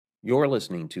You're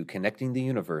listening to Connecting the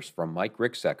Universe from Mike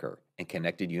Ricksecker and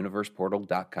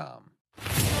ConnectedUniversePortal.com.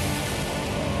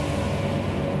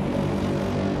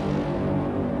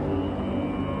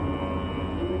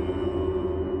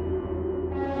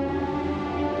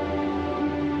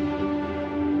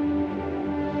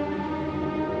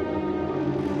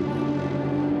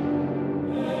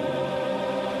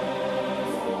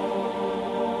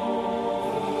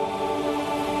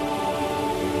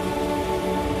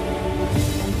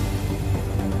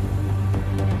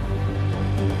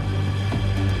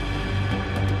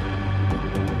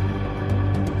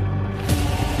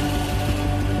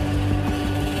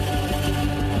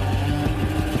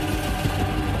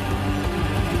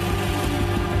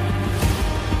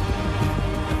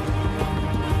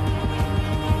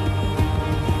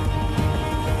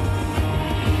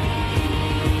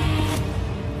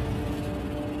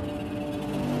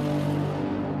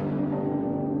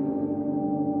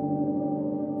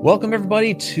 Welcome,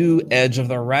 everybody, to Edge of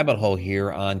the Rabbit Hole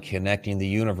here on Connecting the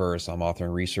Universe. I'm author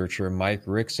and researcher Mike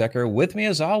Ricksecker. With me,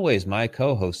 as always, my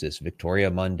co-hostess,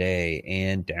 Victoria Monday,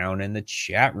 and down in the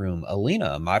chat room,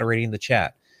 Alina, moderating the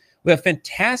chat. We have a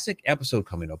fantastic episode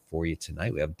coming up for you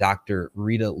tonight. We have Dr.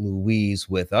 Rita Louise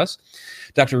with us.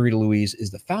 Dr. Rita Louise is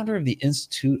the founder of the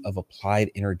Institute of Applied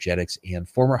Energetics and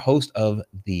former host of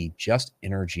the Just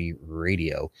Energy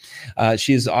Radio.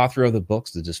 She is the author of the books,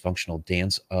 The Dysfunctional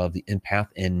Dance of the Empath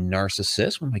and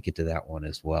Narcissist. We might get to that one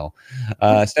as well.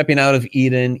 Stepping Out of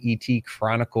Eden, E.T.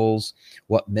 Chronicles,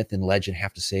 What Myth and Legend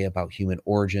Have to Say About Human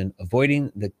Origin,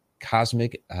 Avoiding the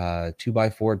Cosmic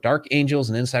 2x4, Dark Angels,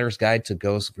 and Insider's Guide to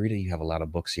Ghosts. Rita, you have a lot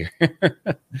of books here.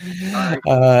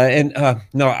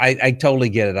 No, I totally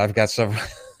get it. I've got several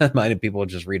minded people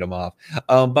just read them off.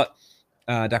 But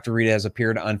Dr. Rita has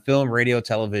appeared on film, radio,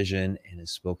 television, and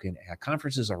has spoken at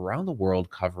conferences around the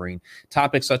world covering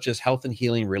topics such as health and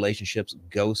healing, relationships,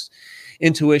 ghosts,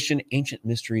 intuition, ancient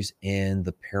mysteries, and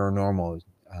the paranormal.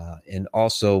 And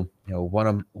also, one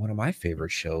of my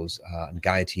favorite shows on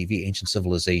Gaia TV, Ancient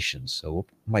Civilizations. So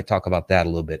we might talk about that a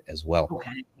little bit as well.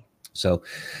 Okay. So,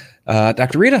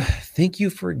 Dr. Rita, thank you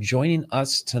for joining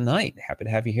us tonight. Happy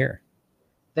to have you here.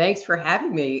 Thanks for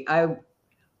having me. I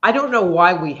don't know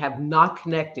why we have not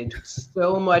connected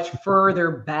so much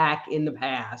further back in the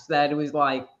past that it was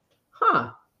like,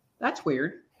 that's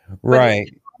weird.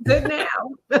 Right. Good now.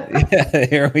 Yeah,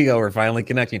 here we go. We're finally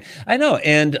connecting. I know.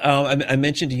 And I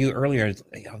mentioned to you earlier,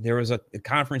 there was a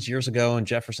conference years ago in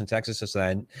Jefferson, Texas,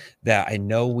 that I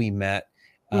know we met.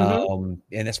 And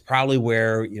it's probably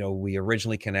where, we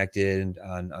originally connected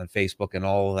on Facebook and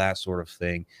all of that sort of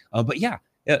thing. But yeah,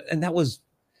 and that was,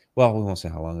 well, we won't say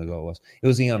how long ago it was. It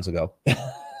was eons ago.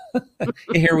 And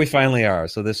here we finally are.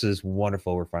 So this is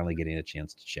wonderful. We're finally getting a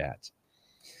chance to chat.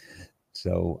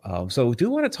 So we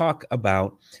do want to talk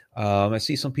about, I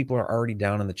see some people are already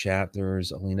down in the chat.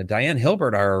 There's Alina. Diane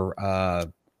Hilbert, our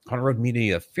Haunted Road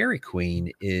Media Fairy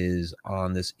Queen, is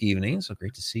on this evening. So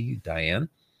great to see you, Diane.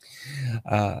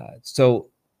 So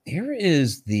here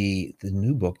is the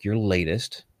new book, your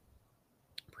latest.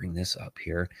 Bring this up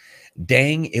here.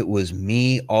 Dang, It Was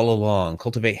Me All Along.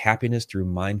 Cultivate Happiness Through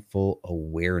Mindful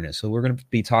Awareness. So we're going to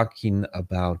be talking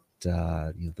about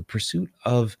the pursuit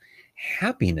of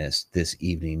happiness this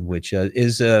evening, which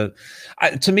is to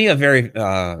me a very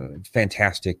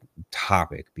fantastic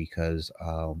topic because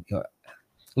at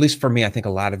least for me, I think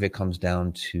a lot of it comes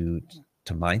down to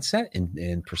mindset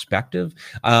and perspective.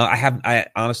 I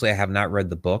honestly have not read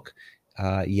the book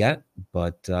yet,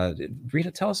 but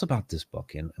Rita, tell us about this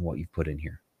book and what you've put in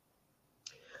here.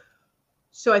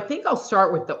 So I think I'll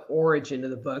start with the origin of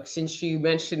the book, since you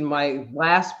mentioned my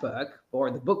last book, or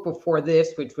the book before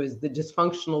this, which was The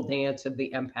Dysfunctional Dance of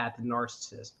the Empath and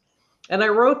Narcissist. And I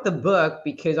wrote the book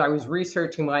because I was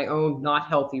researching my own not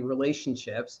healthy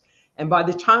relationships. And by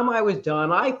the time I was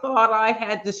done, I thought I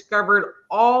had discovered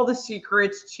all the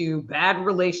secrets to bad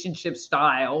relationship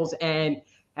styles and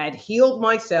had healed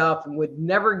myself and would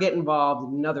never get involved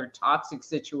in another toxic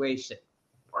situation.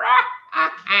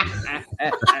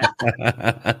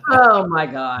 Oh my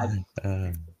God.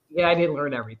 Yeah, I didn't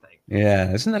learn everything.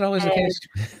 Yeah, isn't that always the case?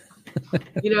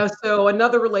 So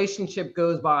another relationship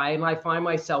goes by and I find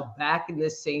myself back in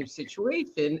this same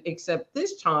situation, except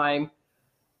this time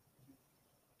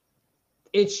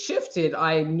it shifted.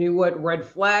 I knew what red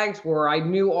flags were. I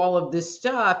knew all of this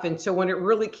stuff. And so when it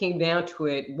really came down to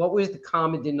it, what was the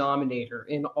common denominator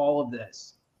in all of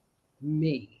this?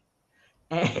 Me.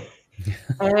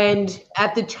 And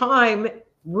at the time,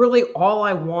 really all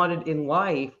I wanted in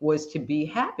life was to be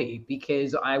happy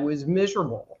because I was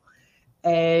miserable.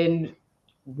 And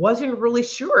wasn't really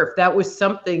sure if that was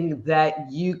something that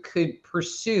you could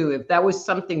pursue, if that was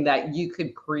something that you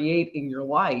could create in your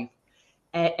life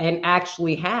and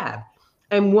actually have.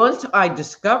 And once I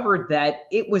discovered that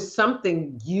it was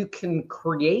something you can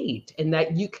create and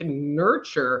that you can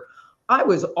nurture, I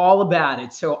was all about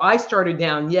it. So I started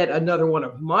down yet another one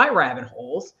of my rabbit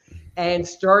holes and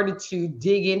started to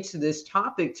dig into this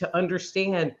topic to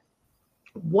understand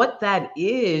what that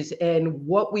is and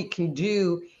what we can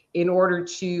do in order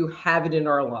to have it in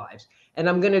our lives. And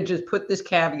I'm going to just put this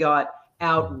caveat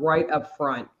out right up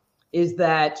front is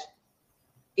that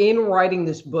in writing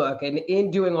this book and in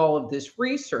doing all of this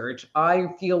research, I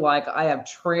feel like I have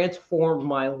transformed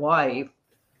my life.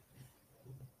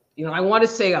 I want to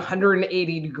say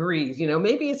 180 degrees,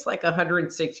 maybe it's like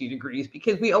 160 degrees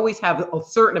because we always have a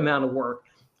certain amount of work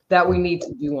that we need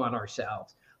to do on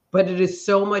ourselves. But it is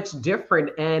so much different,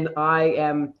 and I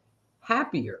am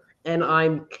happier and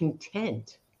I'm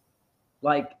content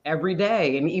like every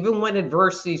day. And even when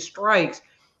adversity strikes,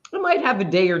 I might have a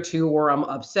day or two where I'm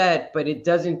upset, but it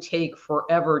doesn't take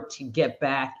forever to get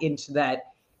back into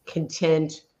that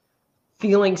content,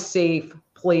 feeling safe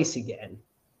place again,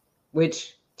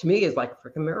 which to me is like a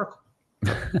freaking miracle.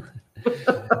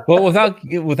 Well,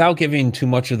 without giving too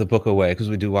much of the book away, because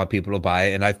we do want people to buy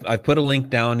it, and I've put a link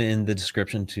down in the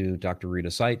description to Dr.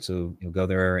 Rita's site, so you'll go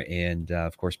there and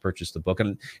of course purchase the book,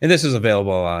 and this is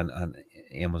available on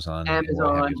Amazon,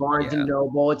 Amazon, Barnes and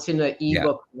Noble. It's in an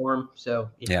ebook form,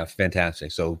 so yeah,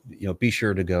 fantastic. So be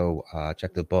sure to go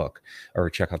check the book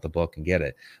or check out the book and get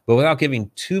it. But without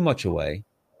giving too much away,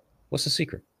 what's the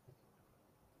secret?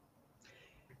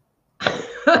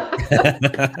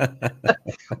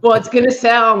 Well, it's going to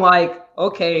sound like,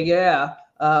 okay, yeah.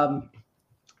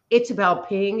 It's about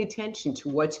paying attention to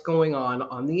what's going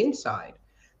on the inside.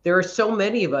 There are so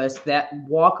many of us that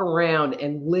walk around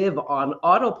and live on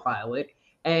autopilot,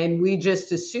 and we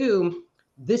just assume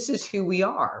this is who we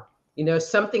are.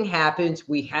 Something happens,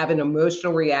 we have an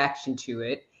emotional reaction to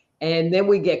it, and then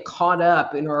we get caught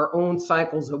up in our own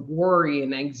cycles of worry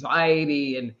and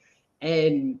anxiety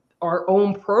and our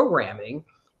own programming,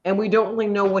 and we don't really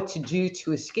know what to do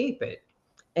to escape it.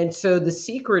 And so the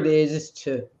secret is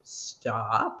to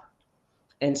stop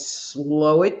and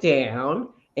slow it down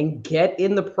and get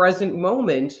in the present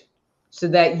moment so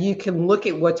that you can look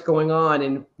at what's going on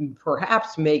and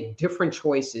perhaps make different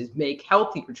choices, make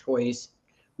healthier choice,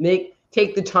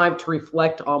 take the time to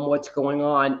reflect on what's going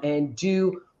on and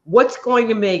do what's going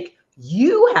to make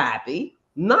you happy,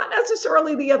 not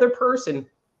necessarily the other person,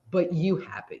 but you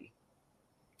happy.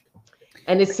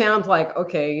 And it sounds like,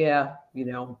 okay, yeah,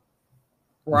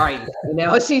 right.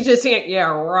 She's just saying,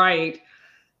 yeah, right.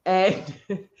 And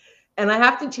I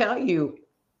have to tell you,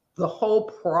 the whole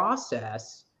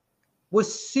process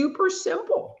was super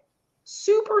simple,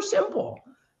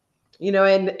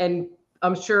 and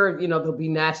I'm sure, there'll be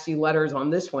nasty letters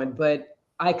on this one, but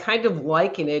I kind of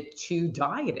liken it to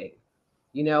dieting.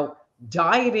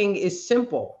 Dieting is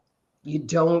simple. You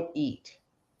don't eat.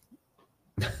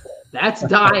 That's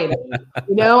dieting,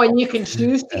 and you can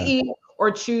choose to eat or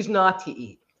choose not to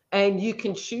eat. And you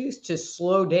can choose to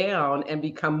slow down and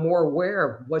become more aware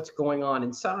of what's going on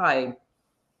inside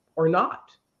or not.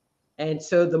 And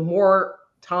so the more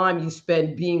time you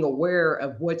spend being aware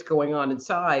of what's going on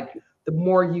inside, the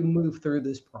more you move through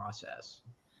this process.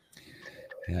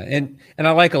 Yeah, and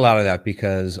I like a lot of that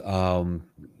because when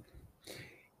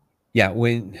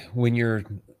you're,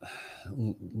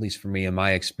 at least for me in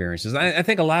my experiences, I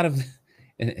think a lot of,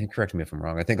 and correct me if I'm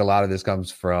wrong, I think a lot of this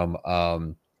comes from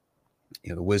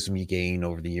the wisdom you gain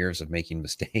over the years of making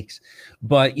mistakes.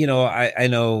 But I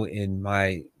know in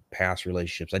my past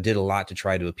relationships, I did a lot to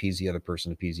try to appease the other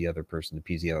person,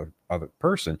 other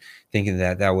person, thinking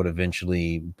that would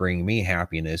eventually bring me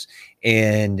happiness.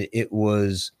 And there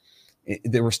was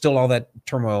still all that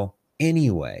turmoil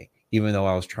anyway, even though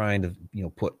I was trying to,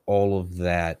 put all of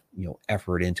that,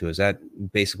 effort into it. Is that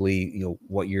basically,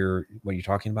 what you're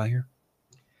talking about here?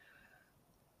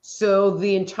 So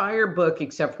the entire book,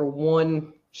 except for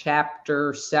one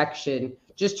chapter section,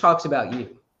 just talks about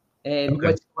you and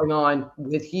what's going on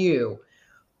with you.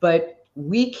 But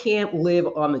we can't live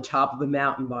on the top of the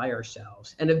mountain by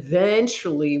ourselves. And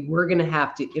eventually we're going to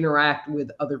have to interact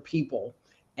with other people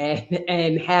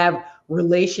and have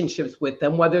relationships with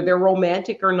them, whether they're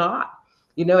romantic or not.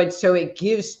 And so it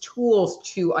gives tools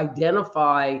to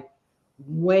identify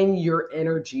when your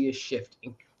energy is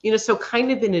shifting. So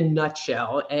kind of in a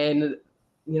nutshell, and,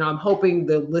 I'm hoping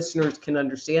the listeners can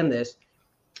understand this.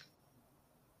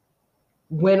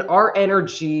 When we're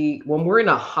in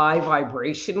a high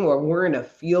vibration, when we're in a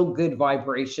feel good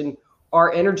vibration,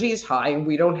 our energy is high and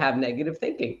we don't have negative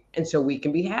thinking. And so we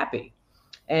can be happy.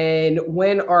 And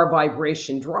when our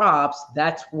vibration drops,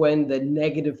 that's when the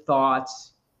negative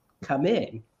thoughts come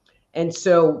in. And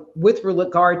so, with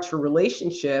regard to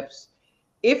relationships,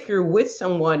 if you're with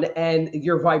someone and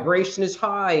your vibration is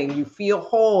high and you feel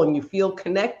whole and you feel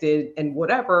connected and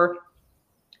whatever,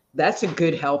 that's a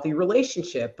good, healthy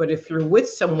relationship. But if you're with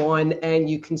someone and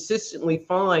you consistently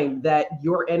find that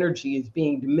your energy is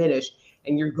being diminished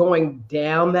and you're going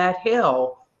down that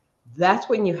hill, that's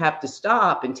when you have to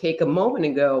stop and take a moment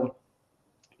and go,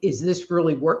 is this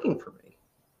really working for me?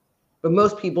 But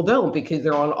most people don't, because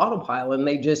they're on autopilot and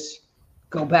they just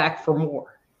go back for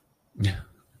more.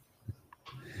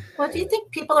 Well, do you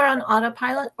think people are on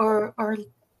autopilot, or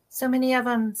so many of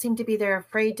them seem to be, they're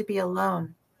afraid to be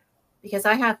alone? Because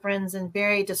I have friends in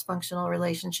very dysfunctional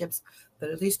relationships, but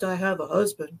at least I have a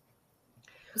husband.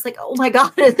 It's like, oh my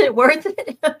God, is it worth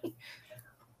it?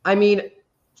 I mean,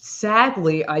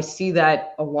 sadly, I see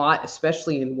that a lot,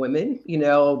 especially in women. You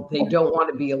know, they don't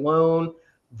want to be alone.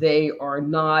 They are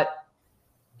not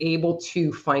able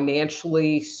to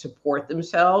financially support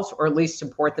themselves, or at least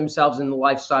support themselves in the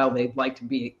lifestyle they'd like to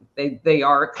be. They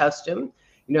are accustomed.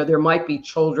 You know, there might be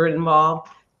children involved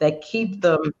that keep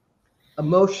them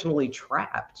emotionally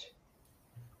trapped.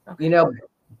 Okay. You know,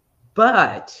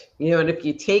 but, you know, and if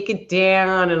you take it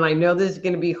down, and I know this is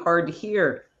going to be hard to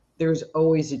hear, there's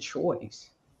always a choice.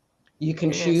 You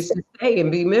can choose to stay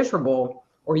and be miserable,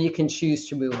 or you can choose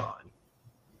to move on.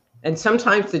 And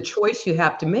sometimes the choice you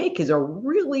have to make is a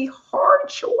really hard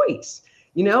choice,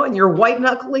 you know, and you're white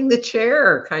knuckling the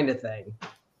chair kind of thing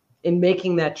in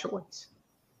making that choice.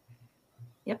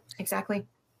 Yep, exactly.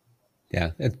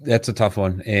 Yeah, that's a tough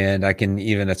one. And I can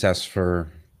even attest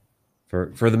for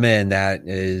the men, that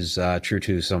is true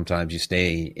too. Sometimes you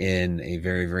stay in a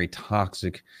very, very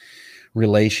toxic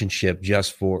relationship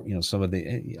just for, you know, some of the,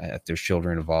 if there's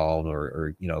children involved,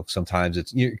 or you know,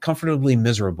 sometimes you're comfortably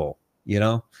miserable, you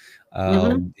know.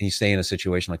 You stay in a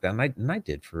situation like that, and I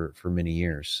did for many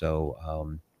years. So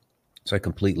I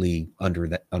completely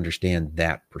understand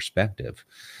that perspective.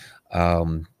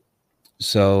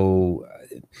 So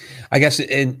I guess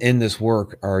in this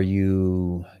work, are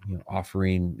you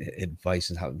offering advice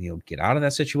on how, get out of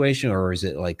that situation, or is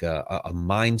it like a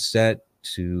mindset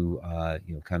to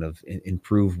kind of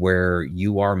improve where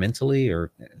you are mentally,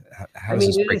 or how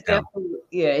does this break down?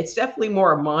 It's definitely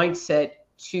more a mindset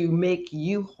to make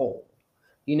you whole.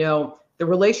 You know, the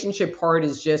relationship part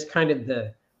is just kind of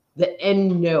the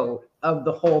end note of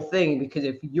the whole thing, because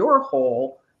if you're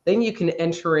whole, then you can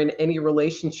enter in any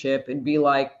relationship and be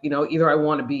like, you know, either I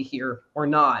want to be here or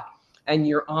not. And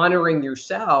you're honoring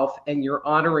yourself and you're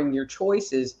honoring your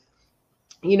choices.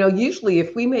 You know, usually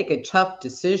if we make a tough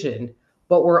decision,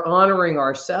 but we're honoring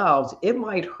ourselves, it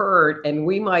might hurt and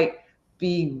we might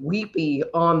be weepy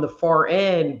on the far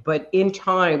end, but in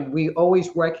time, we always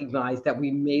recognize that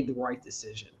we made the right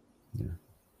decision. Yeah.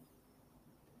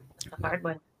 A hard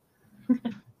one.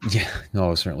 Yeah,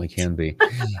 no, it certainly can be.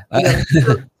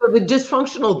 So the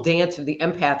dysfunctional dance of the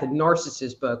empath and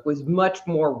narcissist book was much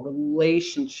more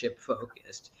relationship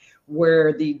focused,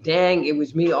 where the dang, it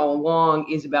was me all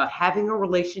along is about having a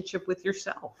relationship with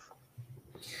yourself.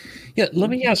 Yeah, let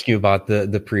me ask you about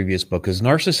the previous book, because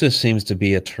narcissist seems to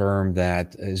be a term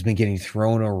that has been getting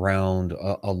thrown around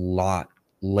a lot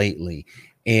lately.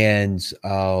 And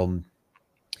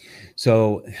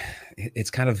so it's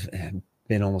kind of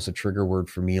been almost a trigger word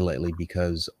for me lately,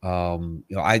 because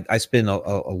I spent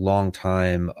a long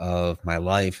time of my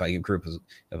life, I grew up as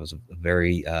I was a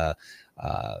very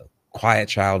quiet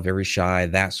child, very shy,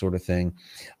 that sort of thing.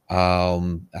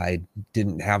 I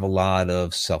didn't have a lot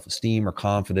of self-esteem or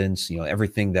confidence,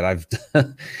 everything that I've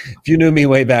done. If you knew me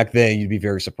way back then, you'd be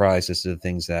very surprised as to the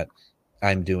things that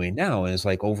I'm doing now. And it's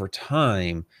like over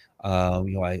time,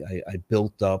 I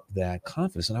built up that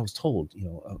confidence, and I was told,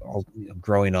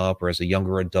 growing up or as a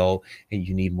younger adult, hey,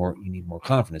 you need more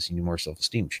confidence, you need more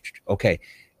self-esteem. Okay.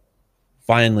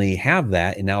 Finally have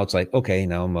that. And now it's like, okay,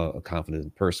 now I'm a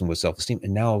confident person with self-esteem.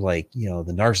 And now the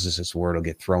narcissist word will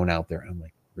get thrown out there. I'm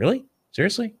like, really?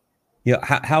 Seriously?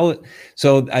 How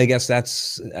so I guess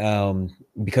that's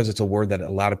because it's a word that a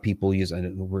lot of people use,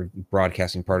 and we're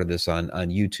broadcasting part of this on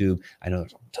YouTube. I know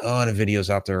there's a ton of videos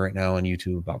out there right now on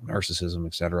YouTube about narcissism,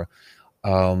 etc.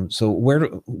 So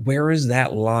where is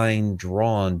that line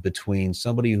drawn between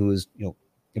somebody who is,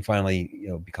 can finally,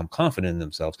 become confident in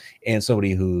themselves, and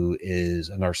somebody who is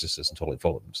a narcissist and totally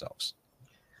full of themselves?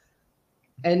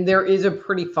 And there is a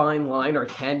pretty fine line, or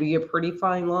can be a pretty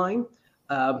fine line.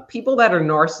 People that are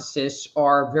narcissists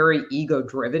are very ego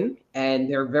driven, and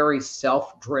they're very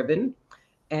self driven.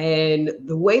 And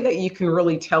the way that you can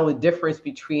really tell the difference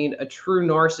between a true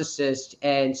narcissist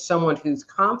and someone who's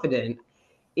confident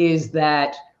is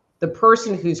that the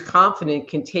person who's confident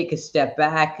can take a step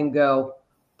back and go,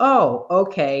 oh,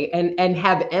 okay, and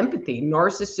have empathy.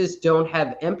 Narcissists don't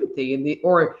have empathy, and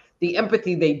the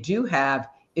empathy they do have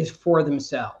is for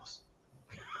themselves.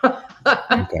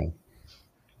 Okay.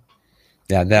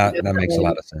 Yeah, that makes a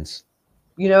lot of sense.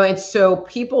 And so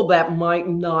people that might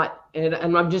not, and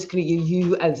I'm just going to use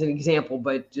you as an example,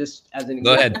 but just as an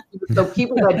Go example. ahead. So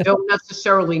people that don't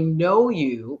necessarily know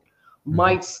you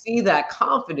might see that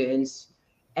confidence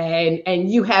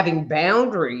and you having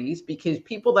boundaries, because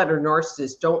people that are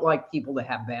narcissists don't like people that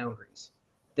have boundaries.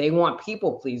 They want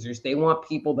people pleasers. They want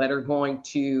people that are going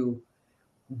to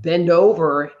bend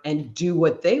over and do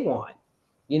what they want,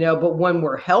 but when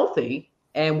we're healthy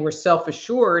and we're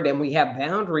self-assured and we have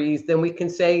boundaries, then we can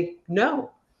say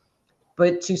no.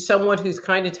 But to someone who's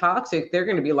kind of toxic, they're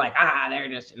going to be like, they're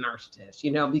just a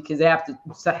narcissist, because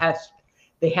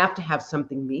they have to have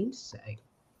something mean to say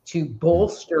to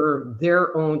bolster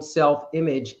their own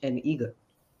self-image and ego.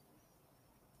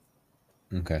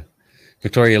 Okay.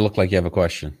 Victoria, you look like you have a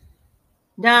question.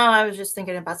 No, I was just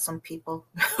thinking about some people.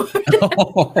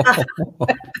 I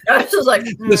was just like,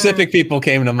 specific people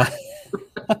came to mind.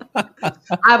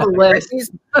 I have a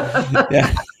list.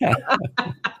 Yeah.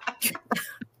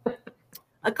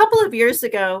 A couple of years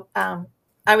ago,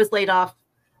 I was laid off.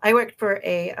 I worked for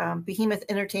a behemoth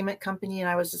entertainment company, and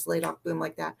I was just laid off, boom,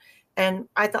 like that. And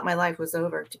I thought my life was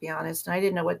over, to be honest. And I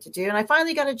didn't know what to do. And I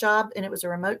finally got a job, and it was a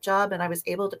remote job, and I was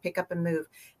able to pick up and move.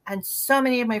 And so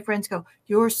many of my friends go,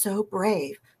 "You're so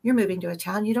brave. You're moving to a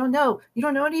town you don't know. You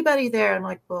don't know anybody there." I'm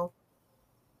like, well,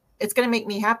 it's going to make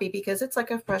me happy because it's like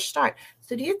a fresh start.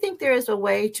 So do you think there is a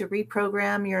way to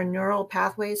reprogram your neural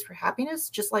pathways for happiness,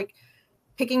 just like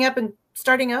picking up and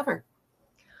starting over?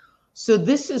 So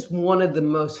this is one of the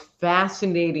most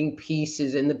fascinating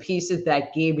pieces, and the pieces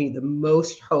that gave me the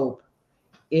most hope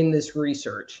in this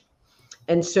research.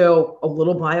 And so a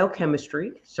little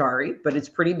biochemistry, sorry, but it's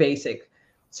pretty basic.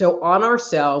 So on our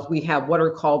cells, we have what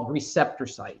are called receptor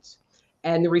sites.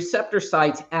 And the receptor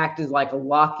sites act as like a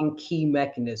lock and key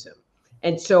mechanism.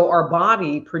 And so our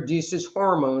body produces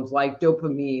hormones like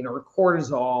dopamine or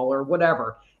cortisol or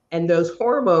whatever. And those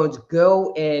hormones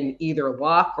go and either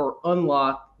lock or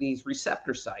unlock these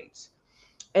receptor sites.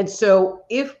 And so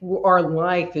if our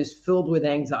life is filled with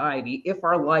anxiety, if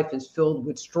our life is filled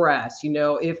with stress,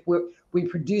 if we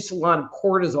produce a lot of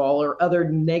cortisol or other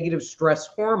negative stress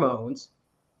hormones,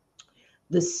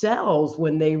 the cells,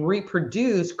 when they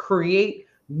reproduce, create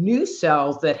new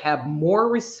cells that have more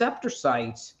receptor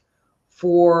sites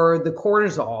for the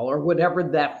cortisol or whatever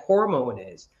that hormone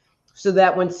is, so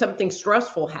that when something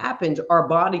stressful happens, our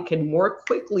body can more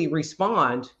quickly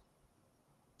respond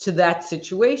to that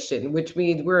situation, which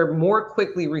means we're more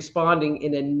quickly responding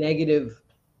in a negative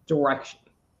direction.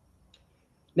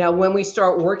 Now, when we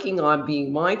start working on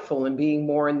being mindful and being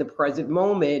more in the present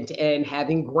moment and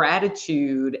having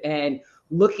gratitude and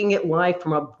looking at life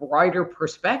from a brighter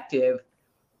perspective,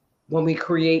 when we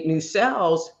create new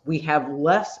cells, we have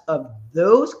less of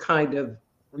those kind of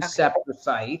receptor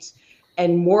sites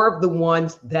and more of the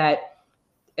ones that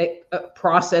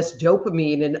process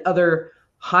dopamine and other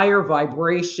higher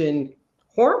vibration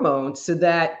hormones, so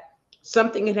that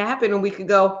something can happen and we could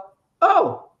go,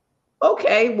 oh,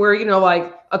 okay, where,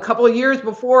 like a couple of years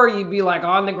before, you'd be like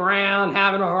on the ground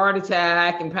having a heart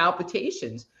attack and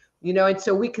palpitations, and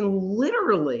so we can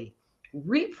literally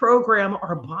reprogram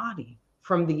our body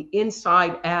from the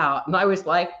inside out. And I was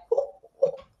like,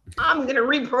 I'm going to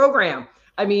reprogram.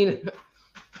 I mean,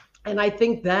 and I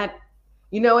think that,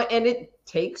 and it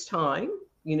takes time,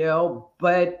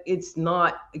 but it's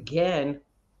not, again,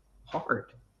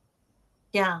 hard.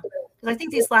 Yeah. Because I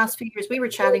think these last few years, we were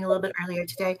chatting a little bit earlier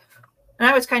today, and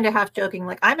I was kind of half joking,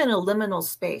 like, I'm in a liminal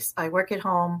space. I work at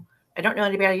home. I don't know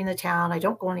anybody in the town. I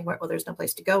don't go anywhere. Well, there's no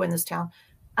place to go in this town.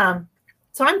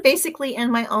 So I'm basically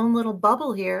in my own little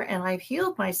bubble here, and I've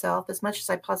healed myself as much as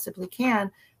I possibly can.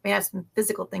 I mean, I have some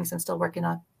physical things I'm still working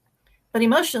on, but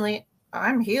emotionally,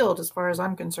 I'm healed as far as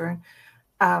I'm concerned.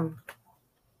 And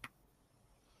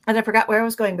I forgot where I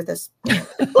was going with this. You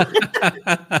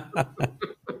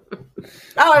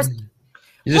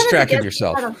distracted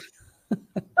yourself.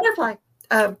 Butterfly.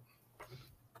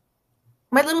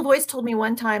 My little voice told me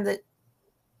one time that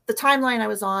the timeline I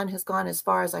was on has gone as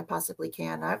far as I possibly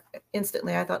can. I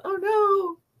thought, oh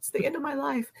no, it's the end of my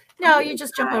life. No, you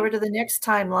just jump over to the next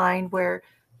timeline where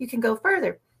you can go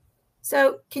further.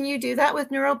 So can you do that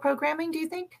with neural programming, do you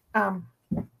think?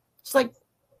 It's like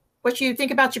what you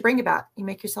think about, you bring about. You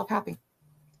make yourself happy.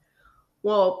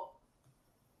 Well,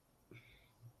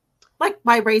 like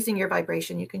by raising your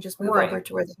vibration, you can just move Right. over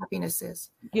to where the happiness is.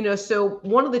 So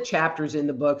one of the chapters in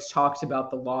the books talks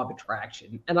about the law of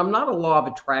attraction, and I'm not a law of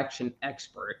attraction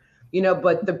expert,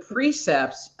 but the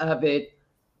precepts of it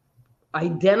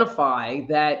identify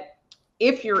that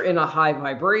if you're in a high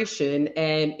vibration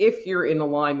and if you're in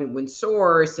alignment with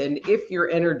source and if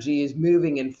your energy is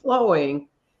moving and flowing,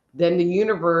 then the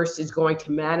universe is going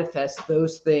to manifest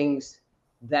those things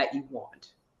that you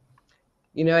want.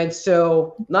 And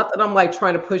so not that I'm like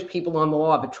trying to push people on the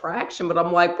law of attraction, but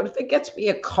I'm like, but if it gets me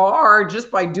a car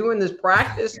just by doing this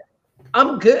practice,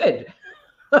 I'm good.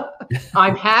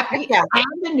 I'm happy. Yeah. I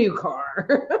have the new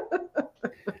car.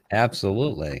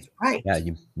 Absolutely. Right. Yeah,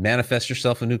 you manifest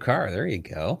yourself a new car. There you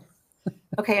go.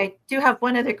 Okay, I do have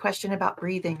one other question about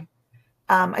breathing.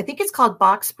 I think it's called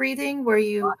box breathing, where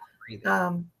you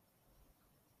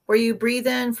breathe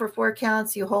in for 4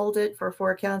 counts, you hold it for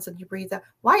 4 counts, and you breathe out.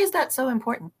 Why is that so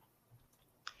important?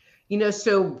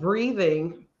 So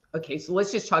breathing. Okay, so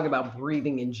let's just talk about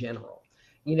breathing in general.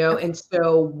 And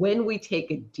so when we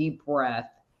take a deep breath,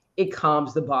 it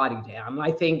calms the body down.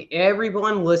 I think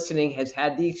everyone listening has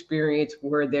had the experience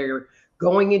where they're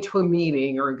going into a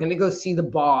meeting or going to go see the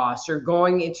boss or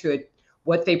going into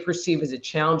what they perceive as a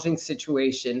challenging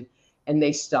situation, and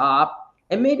they stop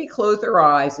and maybe close their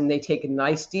eyes and they take a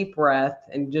nice deep breath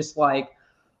and just like,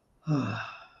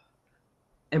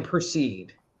 and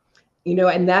proceed.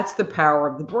 And that's the power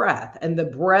of the breath. And the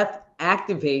breath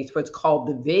activates what's called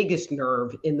the vagus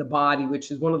nerve in the body,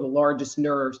 which is one of the largest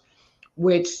nerves,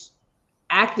 which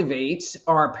activates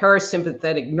our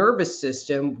parasympathetic nervous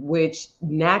system, which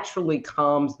naturally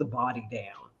calms the body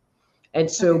down. And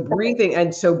so breathing,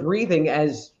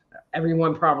 as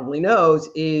everyone probably knows,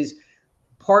 is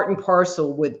part and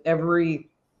parcel with every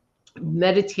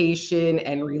meditation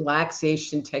and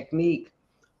relaxation technique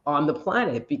on the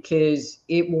planet, because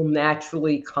it will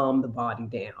naturally calm the body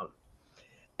down.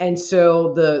 And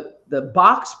so the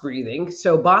box breathing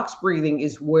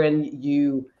is when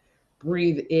you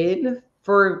breathe in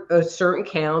for a certain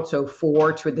count. So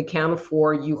 4, to the count of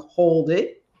 4, you hold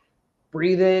it,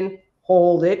 breathe in,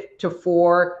 hold it to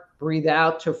 4, breathe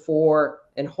out to 4,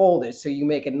 and hold it. So you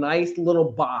make a nice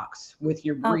little box with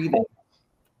your breathing. Okay.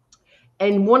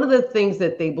 And one of the things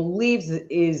that they believe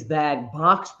is that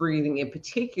box breathing in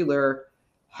particular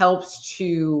helps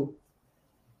to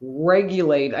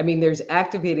regulate. I mean, there's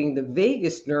activating the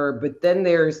vagus nerve, but then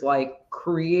there's like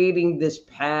creating this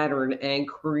pattern and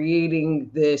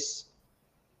creating this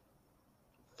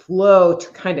flow to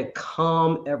kind of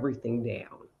calm everything down.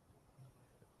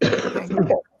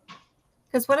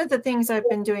 Because one of the things I've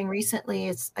been doing recently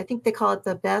is, I think they call it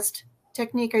the BEST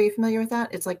technique. Are you familiar with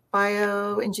that? It's like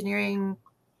bioengineering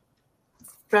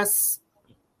stress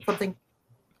something.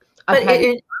 I've had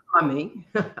it done on me.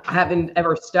 I haven't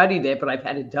ever studied it, but I've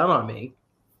had it done on me.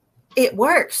 It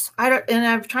works. And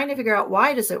I'm trying to figure out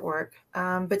why does it work.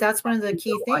 But that's one of the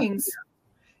key things.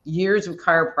 Years of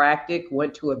chiropractic,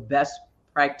 went to a BEST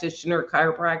practitioner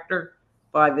chiropractor,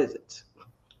 5 visits.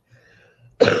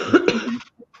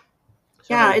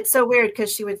 Yeah, it's so weird because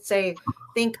she would say,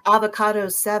 think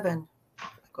avocados 7.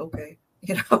 Like, okay,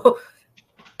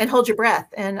 and hold your breath.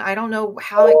 And I don't know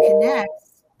how it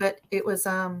connects, but it was,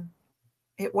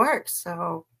 it works.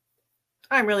 So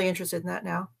I'm really interested in that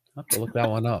now. I'll have to look that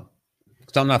one up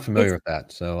because I'm not familiar with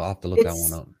that. So I'll have to look that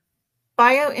one up.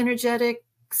 Bioenergetic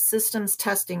systems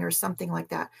testing or something like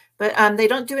that. But they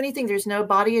don't do anything. There's no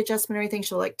body adjustment or anything.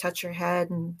 She'll like touch your head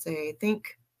and say,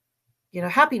 think,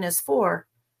 happiness 4.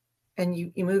 And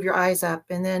you move your eyes up,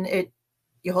 and then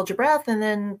you hold your breath, and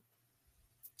then,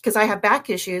 because I have back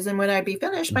issues, and when I'd be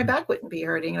finished, my back wouldn't be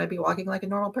hurting, and I'd be walking like a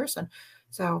normal person.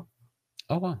 So,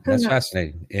 oh wow, that's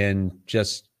fascinating. And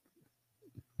just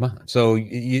so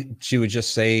she would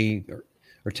just say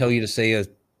or tell you to say a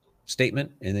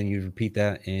statement, and then you repeat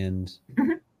that, and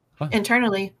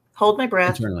internally hold my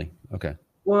breath. Internally, okay.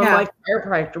 Well, my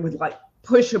chiropractor would like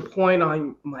push a point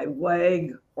on my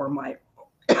leg or my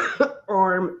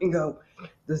arm and go,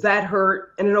 does that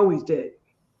hurt? And it always did.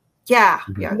 Yeah.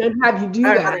 And then have you do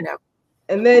that,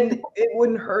 and then it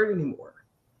wouldn't hurt anymore.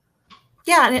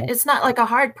 Yeah, and it's not like a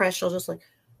hard press. She'll just like,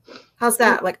 how's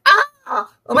that? Like, oh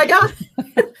my God,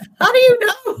 how do you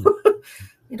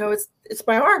know? It's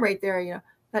my arm right there.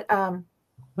 But I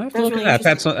have to look into that.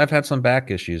 I've had some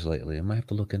back issues lately. I might have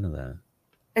to look into that.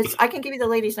 I can give you the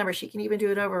lady's number. She can even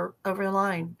do it over the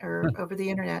line or over the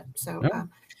internet. So,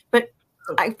 but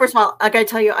first of all, I got to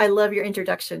tell you, I love your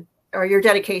introduction or your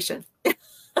dedication.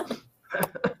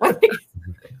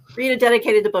 Rita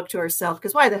dedicated the book to herself,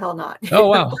 because why the hell not? Oh,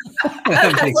 wow.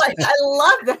 I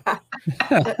love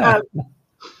that.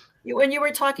 When you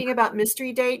were talking about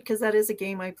Mystery Date, because that is a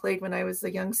game I played when I was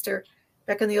a youngster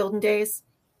back in the olden days,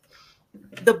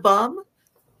 the bum,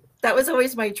 that was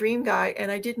always my dream guy,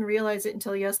 and I didn't realize it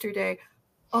until yesterday.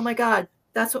 Oh my God,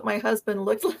 that's what my husband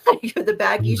looked like with the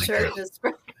baggy shirt.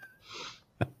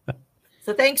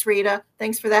 So thanks, Rita.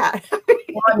 Thanks for that.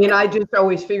 Well, I mean, I just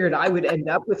always figured I would end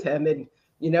up with him, and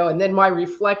and then my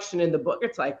reflection in the book,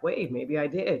 it's like, wait, maybe I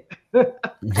did. Well,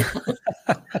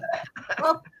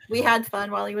 we had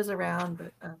fun while he was around,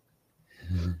 but.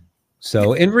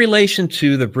 So, in relation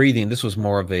to the breathing, this was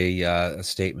more of a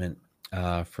statement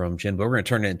from Jen, but we're going to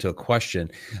turn it into a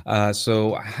question.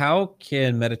 So, how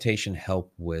can meditation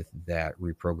help with that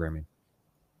reprogramming?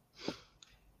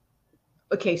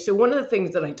 Okay, so one of the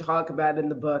things that I talk about in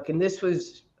the book, and this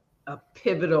was a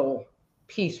pivotal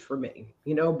piece for me,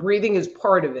 breathing is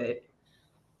part of it,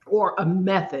 or a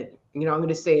method, I'm going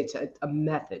to say it's a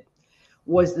method,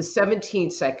 was the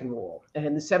 17-second rule.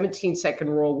 And the 17-second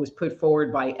rule was put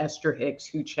forward by Esther Hicks,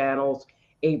 who channels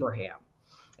Abraham.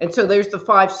 And so there's the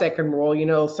 5-second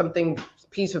rule, something,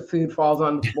 piece of food falls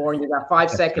on the floor and you got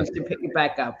 5 seconds to pick it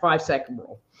back up, 5-second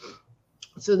rule.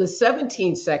 So the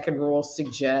 17-second rule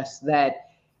suggests that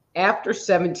after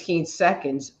 17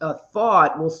 seconds, a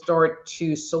thought will start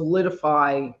to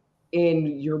solidify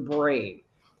in your brain.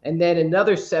 And then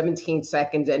another 17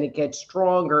 seconds and it gets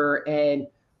stronger and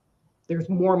there's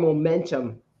more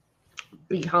momentum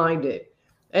behind it.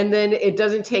 And then it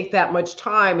doesn't take that much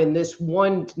time. And this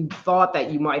one thought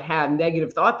that you might have,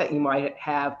 negative thought that you might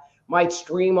have, might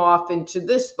stream off into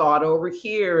this thought over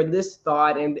here and this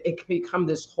thought. And it can become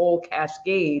this whole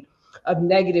cascade of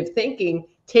negative thinking,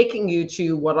 taking you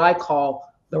to what I call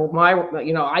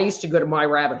I used to go to my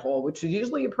rabbit hole, which is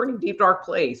usually a pretty deep, dark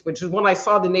place, which is when I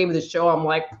saw the name of the show, I'm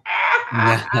like,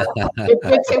 it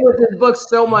fits in with this book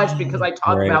so much because I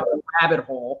talk about the rabbit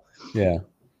hole. Yeah.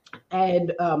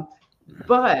 And,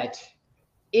 but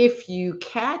if you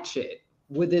catch it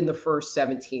within the first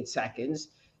 17 seconds,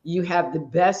 you have the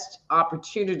best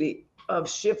opportunity of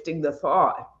shifting the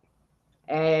thought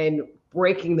and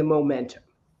breaking the momentum.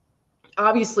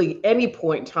 Obviously, any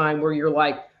point in time where you're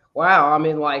like, wow, I'm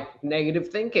in like negative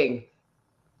thinking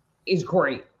is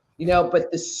great, but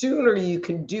the sooner you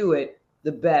can do it,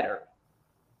 the better.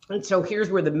 And so here's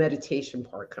where the meditation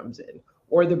part comes in,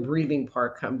 or the breathing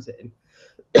part comes in.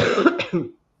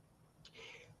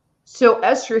 So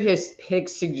Esther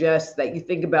Hicks suggests that you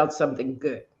think about something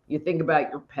good. You think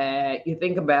about your pet, you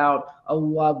think about a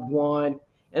loved one.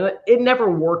 And it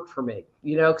never worked for me,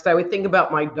 because I would think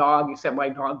about my dog, except my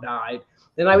dog died.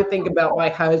 Then I would think about my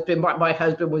husband, but my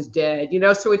husband was dead,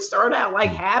 so it started out like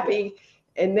happy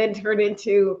and then turned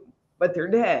into, but they're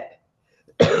dead.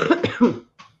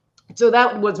 So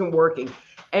that wasn't working.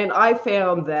 And I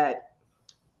found that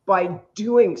by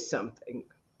doing something,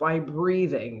 by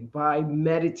breathing, by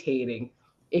meditating,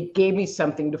 it gave me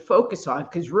something to focus on,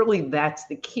 because really that's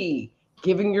the key,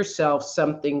 giving yourself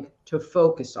something to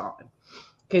focus on.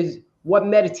 Because what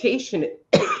meditation,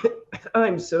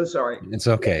 I'm so sorry. It's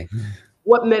okay.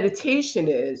 What meditation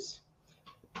is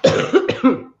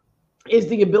the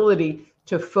ability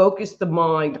to focus the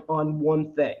mind on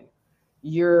one thing.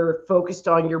 You're focused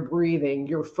on your breathing.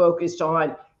 You're focused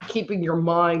on keeping your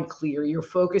mind clear. You're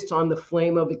focused on the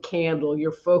flame of a candle.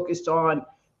 You're focused on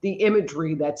the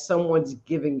imagery that someone's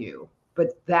giving you.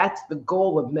 But that's the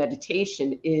goal of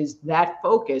meditation, is that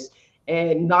focus,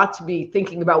 and not to be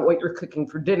thinking about what you're cooking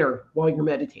for dinner while you're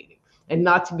meditating, and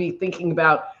not to be thinking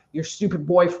about your stupid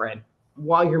boyfriend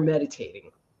while you're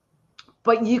meditating.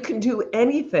 But you can do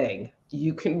anything.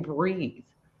 You can breathe.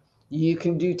 You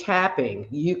can do tapping.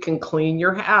 You can clean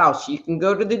your house. You can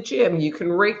go to the gym. You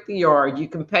can rake the yard. You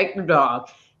can pet your dog.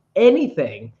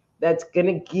 Anything that's going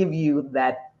to give you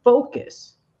that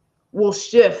focus will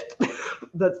shift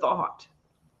the thought.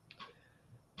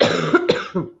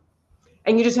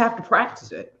 And you just have to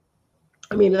practice it.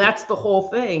 I mean, that's the whole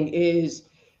thing. Is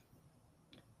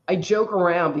I joke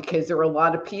around because there are a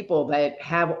lot of people that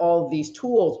have all these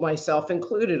tools, myself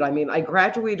included. I mean, I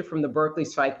graduated from the Berkeley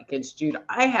Psychic Institute.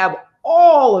 I have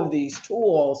all of these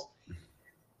tools,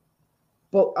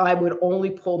 but I would only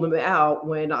pull them out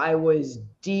when I was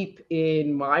deep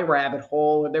in my rabbit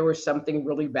hole or there was something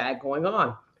really bad going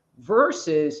on,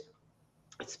 versus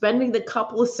spending the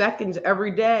couple of seconds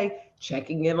every day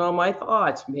checking in on my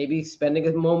thoughts, maybe spending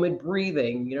a moment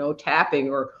breathing, tapping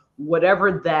or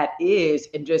whatever that is,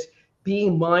 and just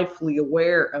being mindfully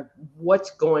aware of what's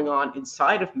going on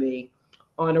inside of me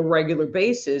on a regular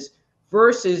basis,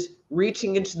 versus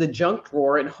reaching into the junk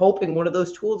drawer and hoping one of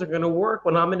those tools are going to work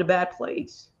when I'm in a bad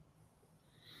place.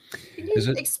 Can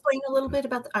you explain a little bit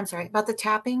about about the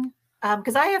tapping?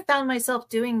 Because I have found myself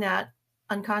doing that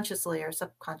unconsciously or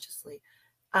subconsciously.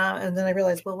 And then I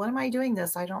realized, well, what am I doing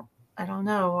this? I don't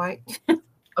know.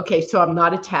 Okay, so I'm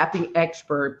not a tapping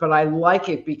expert, but I like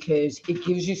it because it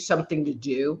gives you something to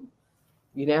do,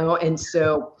 and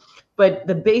so, but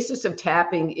the basis of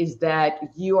tapping is that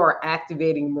you are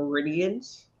activating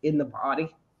meridians in the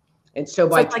body. And so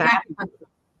by tapping,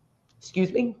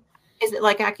 excuse me? Is it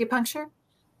like acupuncture?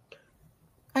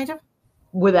 Kind of?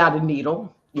 Without a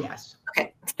needle, yes.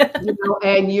 Okay.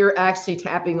 And you're actually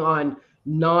tapping on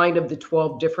 9 of the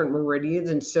 12 different meridians.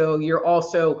 And so you're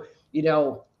also,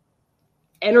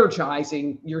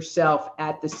 energizing yourself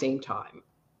at the same time.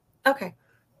 Okay.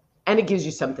 And it gives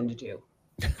you something to do.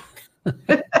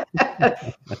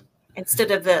 Instead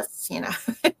of this,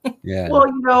 Yeah.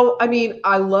 Well,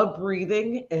 I love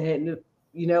breathing and,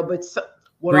 but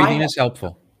breathing is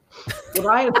helpful. What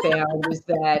I have found is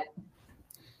that,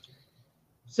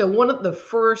 so one of the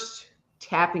first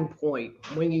tapping point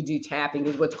when you do tapping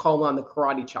is what's called on the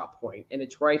karate chop point, and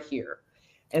it's right here.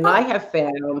 And I have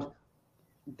found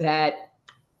that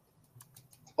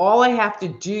all I have to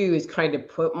do is kind of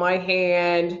put my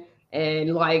hand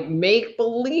and like make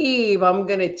believe I'm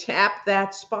going to tap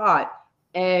that spot.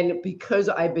 And because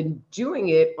I've been doing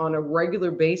it on a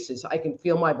regular basis, I can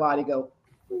feel my body go,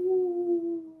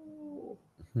 ooh,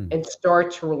 and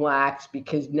start to relax,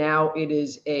 because now it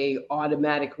is a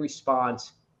automatic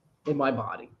response in my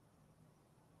body.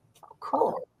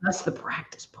 Cool. That's the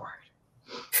practice part.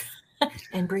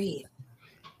 And breathe.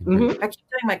 Mm-hmm. I keep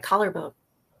doing my collarbone.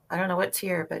 I don't know what's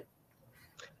here, but.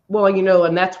 Well,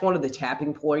 and that's one of the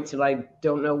tapping points, and I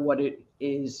don't know what it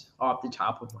is off the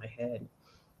top of my head.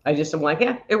 I just am like,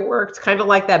 yeah, it works. Kind of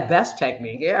like that best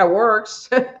technique. Yeah, it works.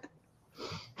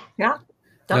 Yeah.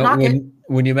 Don't knock it.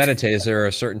 When you meditate, is there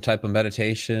a certain type of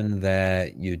meditation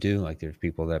that you do? Like there's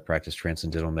people that practice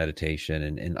transcendental meditation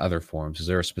and in other forms. Is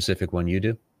there a specific one you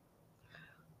do?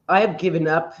 I have given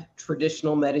up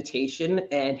traditional meditation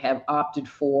and have opted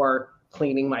for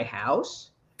cleaning my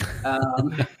house. I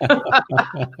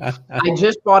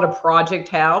just bought a project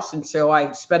house, and so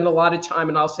I spend a lot of time,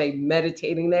 and I'll say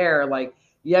meditating there. Like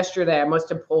yesterday, I must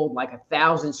have pulled like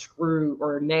 1,000 screw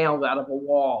or nails out of a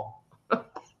wall, and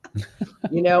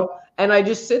I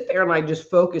just sit there and I just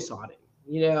focus on it,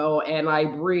 and I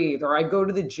breathe, or I go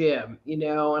to the gym,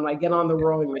 and I get on the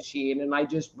rowing machine and I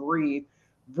just breathe,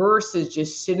 versus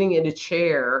just sitting in a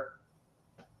chair,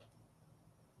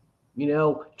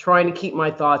 trying to keep my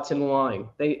thoughts in line.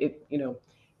 It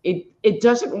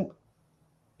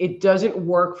doesn't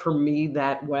work for me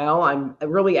that well. I'm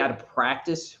really out of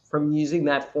practice from using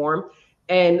that form.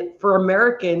 And for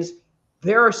Americans,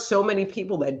 there are so many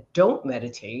people that don't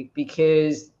meditate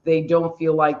because they don't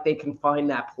feel like they can find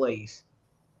that place.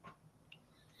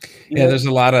 Yeah, there's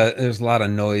a lot of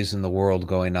noise in the world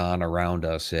going on around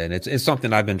us, and it's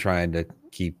something I've been trying to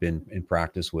keep in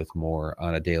practice with more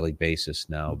on a daily basis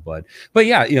now. But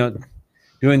yeah,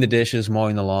 doing the dishes,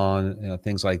 mowing the lawn,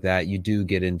 things like that, you do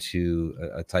get into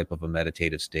a type of a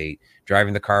meditative state.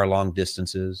 Driving the car long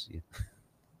distances,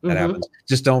 that happens.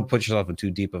 Just don't put yourself in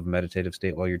too deep of a meditative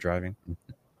state while you're driving.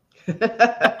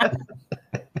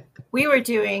 We were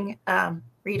doing,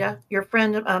 Rita, your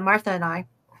friend Martha and I,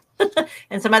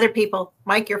 and some other people,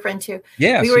 Mike, your friend too.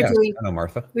 Yes, I know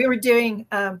Martha. We were doing,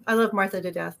 I love Martha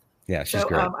to death. Yeah, she's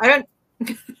great.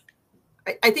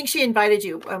 I think she invited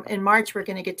you. In March, we're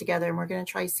going to get together and we're going to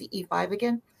try CE5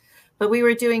 again. But we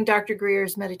were doing Dr.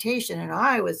 Greer's meditation, and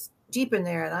I was deep in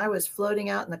there, and I was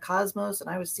floating out in the cosmos, and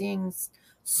I was seeing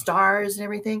stars and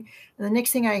everything. And the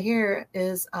next thing I hear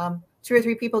is 2 or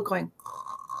 3 people going,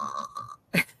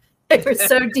 they were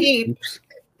so deep.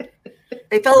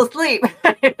 They fell asleep.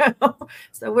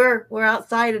 So we're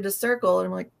outside in a circle, and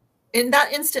I'm like, and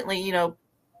that instantly,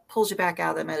 pulls you back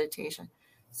out of the meditation.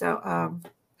 So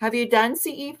have you done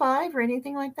CE5 or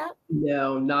anything like that?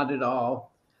 No, not at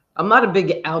all. I'm not a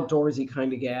big outdoorsy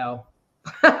kind of gal.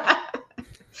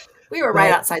 We were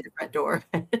right outside the front door.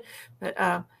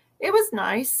 But it was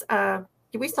nice.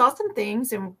 We saw some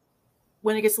things, and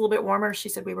when it gets a little bit warmer, she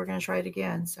said we were going to try it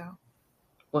again. So,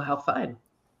 well, how fun.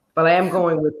 But I am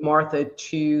going with Martha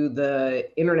to the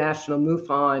International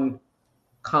MUFON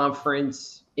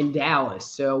conference in Dallas.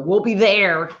 So we'll be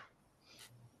there.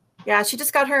 Yeah, she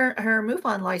just got her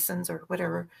MUFON license or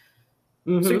whatever,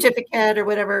 certificate or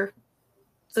whatever.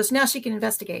 So now she can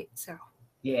investigate. So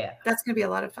yeah, that's going to be a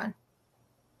lot of fun.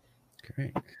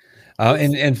 Great.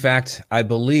 And in fact, I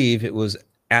believe it was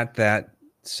at that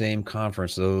same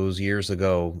conference those years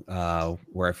ago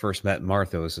where I first met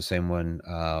Martha. It was the same one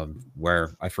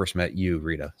where I first met you,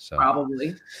 Rita. So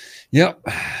probably. Yep.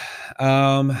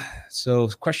 So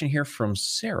question here from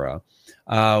Sarah.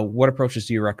 What approaches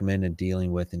do you recommend in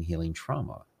dealing with and healing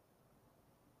trauma?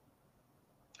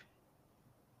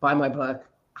 Buy my book.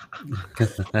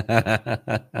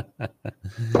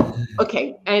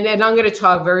 Okay, and I'm going to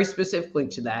talk very specifically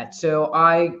to that. So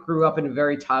I grew up in a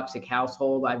very toxic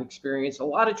household. I've experienced a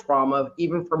lot of trauma,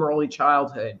 even from early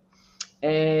childhood.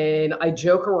 And I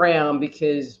joke around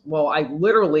because, well, I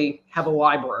literally have a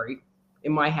library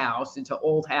in my house. It's an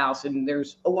old house, and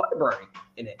there's a library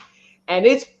in it. And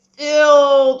it's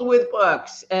filled with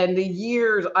books. And the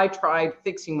years I tried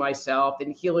fixing myself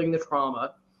and healing the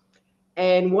trauma.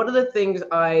 And one of the things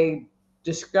I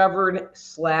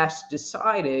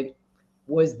discovered/decided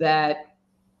was that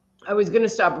I was going to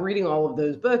stop reading all of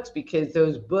those books, because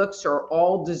those books are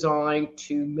all designed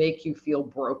to make you feel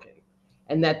broken,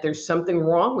 and that there's something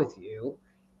wrong with you,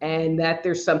 and that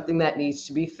there's something that needs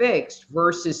to be fixed,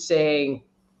 versus saying,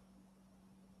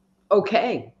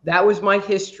 okay, that was my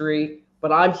history,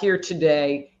 but I'm here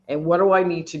today, and what do I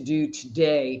need to do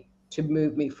today to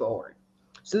move me forward?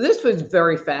 So this was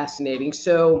very fascinating.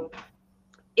 So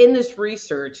in this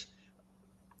research,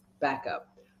 back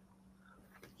up,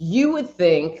 you would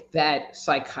think that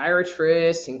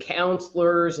psychiatrists and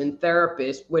counselors and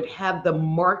therapists would have the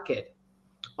market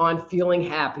on feeling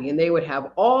happy, and they would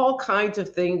have all kinds of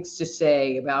things to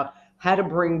say about how to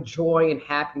bring joy and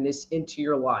happiness into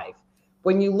your life.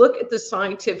 When you look at the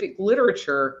scientific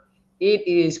literature, it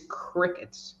is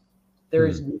crickets. There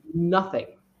is nothing.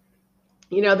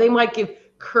 They might give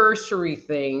cursory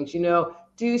things,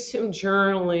 do some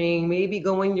journaling, maybe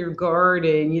go in your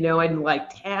garden, and like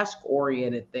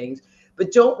task-oriented things,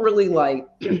 but don't really like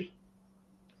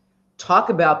talk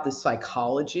about the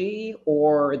psychology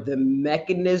or the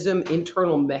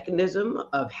internal mechanism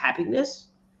of happiness,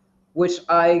 which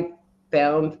I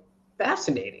found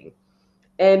fascinating.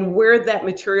 And where that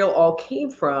material all came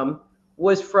from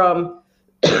was from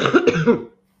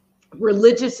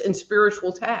religious and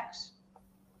spiritual texts.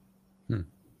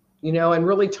 And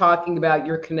really talking about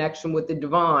your connection with the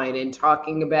divine, and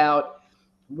talking about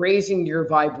raising your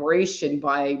vibration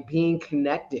by being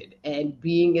connected and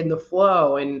being in the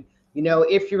flow. And,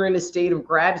 if you're in a state of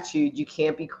gratitude, you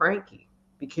can't be cranky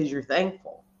because you're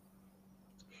thankful.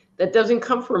 That doesn't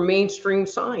come from mainstream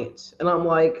science. And I'm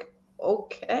like,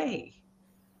 okay,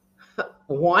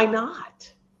 why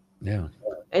not? Yeah.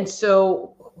 And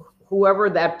so whoever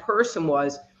that person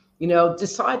was,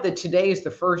 decide that today is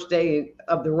the first day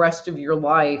of the rest of your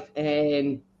life,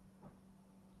 and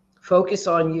focus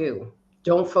on you.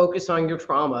 Don't focus on your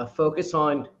trauma. Focus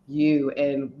on you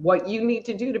and what you need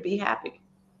to do to be happy.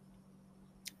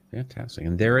 Fantastic.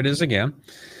 And there it is again.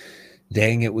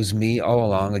 Dang, it was me all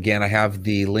along. Again, I have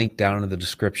the link down in the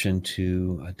description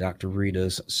to Dr.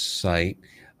 Rita's site.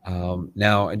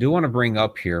 Now, I do want to bring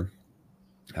up here,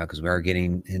 because we are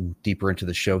getting deeper into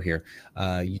the show here.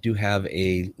 You do have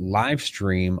a live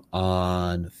stream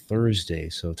on Thursday.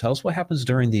 So tell us what happens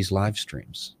during these live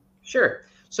streams. Sure.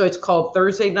 So it's called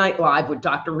Thursday Night Live with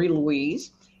Dr. Rita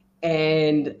Louise.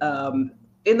 And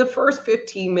in the first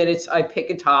 15 minutes, I pick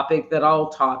a topic that I'll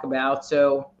talk about.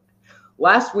 So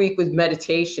last week was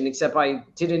meditation, except I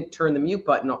didn't turn the mute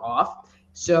button off.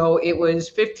 So it was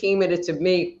 15 minutes of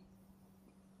me.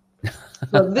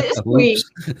 So this week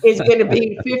is going to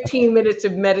be 15 minutes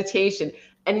of meditation.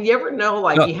 And you ever know,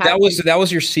 like, you have that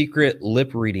was your secret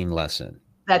lip reading lesson.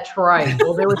 That's right.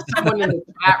 Well, there was someone in the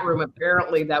chat room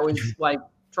apparently that was like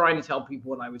trying to tell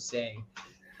people what I was saying.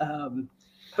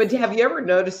 But have you ever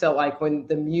noticed that, like, when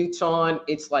the mute's on,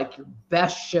 it's like your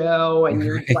best show, and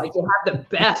you're like, you have the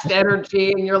best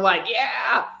energy, and you're like,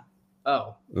 yeah.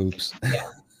 Oh, oops. Yeah.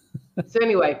 So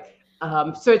anyway.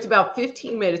 So it's about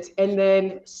 15 minutes. And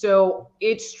then, so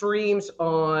it streams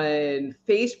on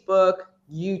Facebook,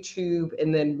 YouTube,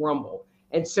 and then Rumble.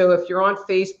 And so if you're on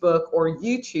Facebook or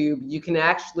YouTube, you can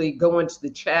actually go into the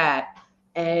chat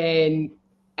and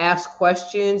ask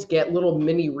questions, get little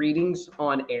mini readings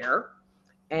on air,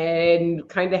 and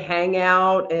kind of hang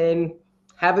out and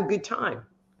have a good time.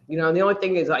 The only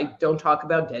thing is I don't talk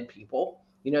about dead people,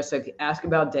 so if you ask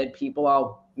about dead people,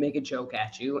 I'll make a joke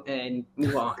at you and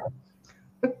move on.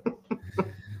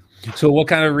 So what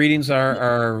kind of readings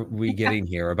are we getting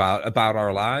here about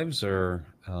our lives, or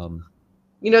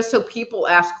so people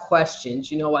ask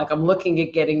questions, like, I'm looking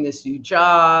at getting this new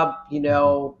job,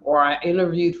 or I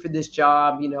interviewed for this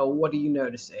job, what are you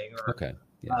noticing? Or okay.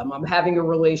 Yeah. I'm having a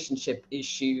relationship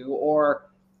issue, or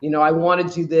I want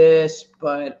to do this,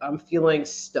 but I'm feeling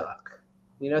stuck,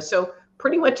 so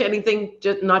pretty much anything,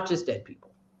 just not just dead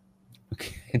people.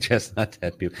 Okay, just not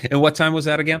dead people. And what time was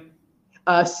that again?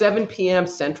 7 p.m.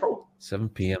 Central. 7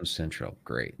 p.m. Central.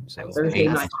 Great. So Thursday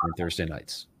nights. Thursday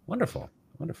nights. Wonderful.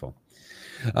 Wonderful.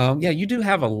 Yeah, you do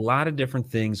have a lot of different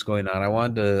things going on. I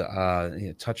wanted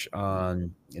to touch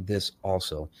on this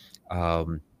also,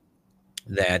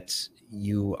 that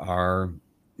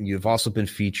you've also been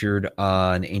featured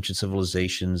on Ancient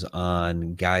Civilizations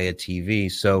on Gaia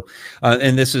TV. So,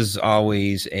 and this is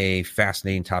always a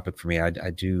fascinating topic for me. I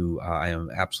am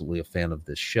absolutely a fan of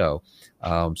this show.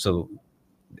 So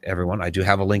everyone, I do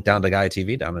have a link down to Gaia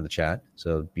TV down in the chat,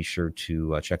 so be sure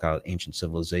to check out Ancient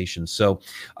Civilizations. So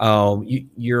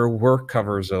your work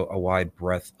covers a wide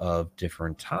breadth of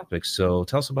different topics. So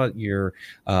tell us about your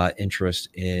interest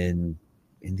in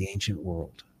the ancient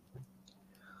world.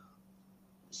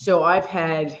 So I've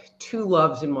had two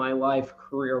loves in my life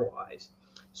career-wise.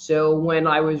 So when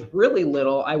I was really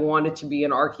little, I wanted to be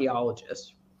an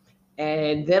archaeologist.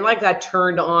 And then I got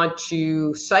turned on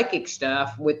to psychic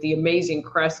stuff with the amazing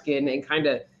Kreskin and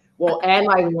and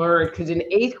I learned, because in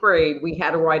 8th grade, we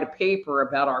had to write a paper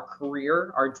about our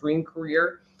career, our dream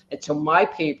career. And so my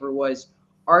paper was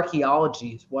archaeology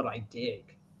is what I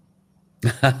dig.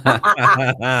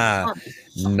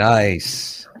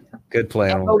 Nice. Good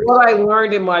play. But what I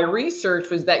learned in my research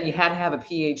was that you had to have a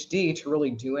PhD to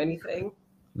really do anything.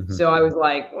 Mm-hmm. So I was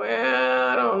like, well,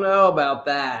 I don't know about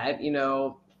that,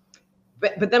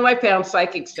 But then I found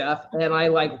psychic stuff and I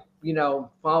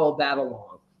followed that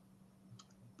along.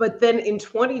 But then in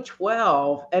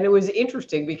 2012, and it was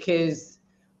interesting because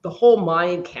the whole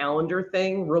Mayan calendar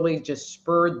thing really just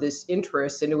spurred this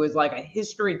interest. And it was like a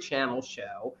History Channel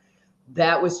show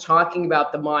that was talking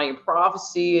about the Mayan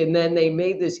prophecy. And then they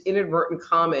made this inadvertent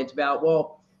comment about,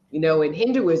 in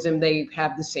Hinduism, they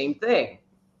have the same thing.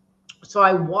 So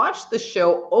I watched the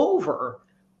show over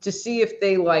to see if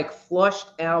they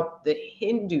flushed out the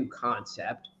Hindu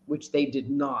concept, which they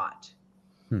did not.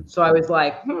 So I was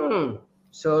like,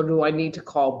 so do I need to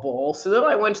call bull? So then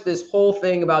I went to this whole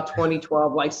thing about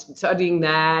 2012, studying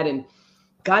that, and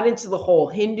got into the whole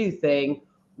Hindu thing,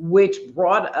 which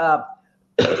brought up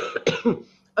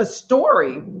a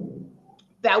story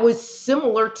that was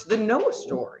similar to the Noah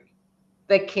story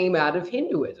that came out of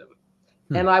Hinduism.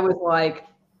 And I was like,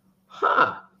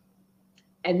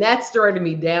 and that started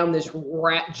me down this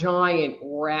giant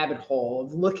rabbit hole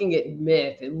of looking at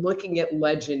myth and looking at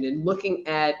legend and looking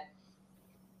at,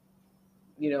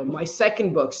 my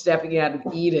second book, Stepping Out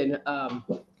of Eden,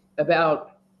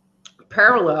 about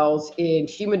parallels in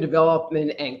human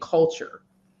development and culture.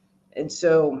 And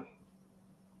so,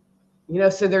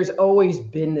 so there's always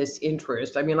been this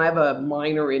interest. I mean, I have a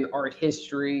minor in art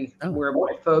history where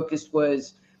my focus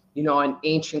was, on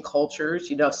ancient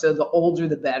cultures, so the older,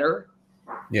 the better.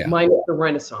 Yeah. Mine is the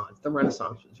Renaissance. The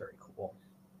Renaissance was very cool.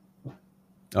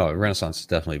 Oh, Renaissance is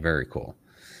definitely very cool.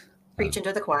 Preaching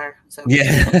to the choir. So.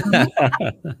 Yeah.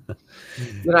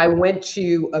 When I went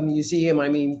to a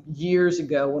museum, years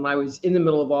ago when I was in the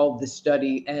middle of all of this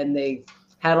study, and they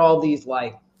had all these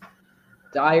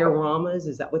dioramas,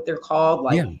 is that what they're called?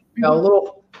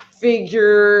 Little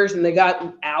figures, and they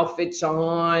got outfits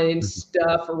on and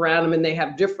stuff around them, and they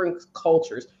have different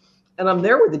cultures. And I'm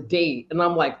there with a date, and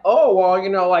I'm like,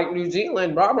 New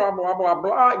Zealand, blah, blah, blah, blah,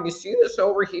 blah. You see this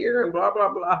over here, and blah,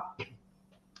 blah, blah.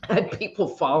 I had people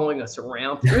following us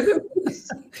around through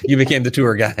the You became the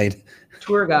tour guide.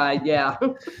 Tour guide, yeah.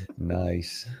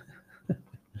 Nice.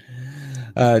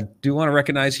 Do you want to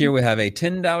recognize here? We have a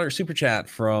 $10 super chat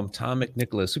from Tom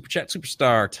McNicholas, super chat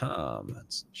superstar. Tom,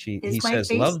 he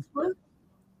says, "Love." Blue?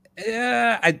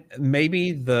 Yeah,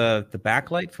 maybe the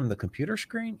backlight from the computer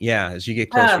screen. Yeah, as you get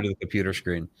closer to the computer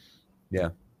screen. Yeah.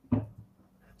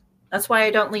 That's why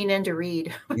I don't lean in to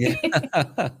read. Yeah.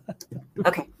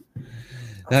 Okay.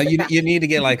 Now you need to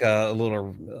get a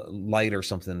little light or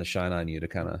something to shine on you to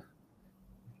kind of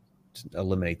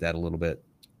eliminate that a little bit.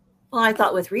 Well, I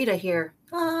thought with Rita here,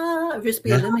 just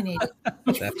be illuminated.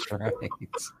 That's right.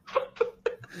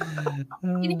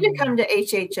 You need to come to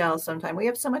HHL sometime. We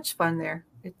have so much fun there.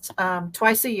 It's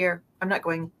twice a year. I'm not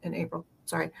going in April.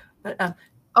 Sorry, but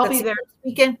I'll be there this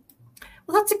weekend.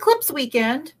 Well, that's Eclipse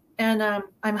weekend, and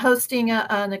I'm hosting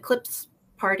an eclipse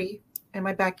party in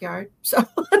my backyard. So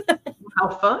how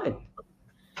fun!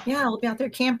 Yeah, I'll be out there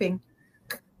camping.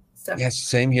 So yes,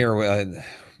 same here.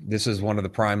 This is one of the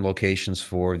prime locations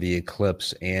for the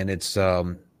eclipse, and it's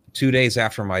 2 days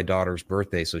after my daughter's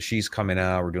birthday. So she's coming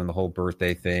out. We're doing the whole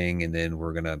birthday thing, and then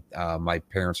we're gonna. My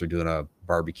parents are doing a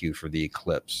barbecue for the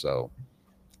eclipse, so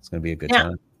it's gonna be a good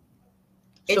time.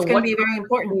 It's gonna be very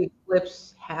important. The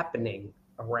eclipse happening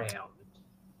around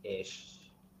ish.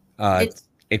 It's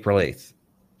April 8th,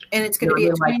 and it's gonna be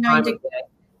at 29 degrees.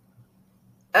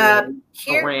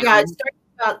 Here, it starts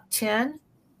about 10.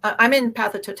 I'm in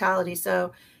Path of Totality,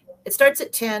 so it starts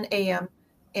at 10 a.m.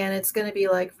 and it's going to be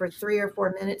like for 3 or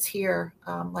 4 minutes here,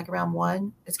 like around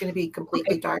 1, it's going to be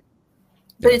completely dark.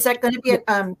 But it's like going to be at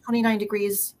 29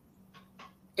 degrees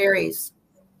Aries.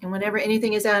 And whenever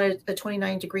anything is at a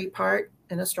 29 degree part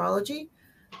in astrology,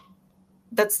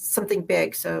 that's something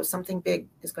big. So something big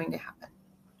is going to happen.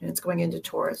 And it's going into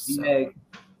Taurus. So. Yeah.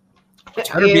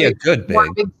 Better be a good big.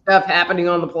 More big stuff happening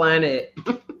on the planet.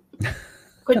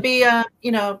 Could be,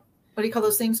 you know, what do you call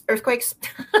those things? Earthquakes.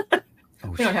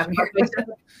 We don't have them here.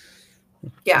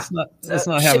 Yeah. Let's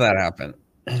not have that happen.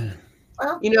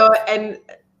 Well, you know, and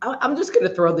I'm just going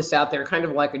to throw this out there, kind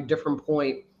of like a different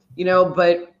point, you know,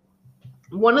 but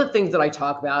one of the things that I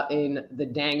talk about in the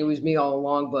Dang It Was Me All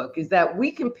Along book is that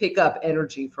we can pick up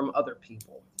energy from other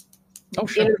people. Oh,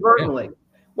 sure. Inadvertently. Yeah.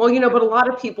 Well, you know, but a lot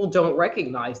of people don't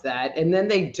recognize that. And then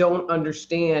they don't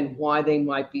understand why they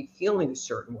might be feeling a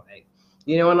certain way.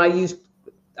 You know, and I use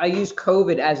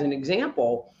COVID as an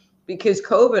example because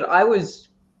COVID, I was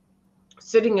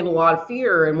sitting in a lot of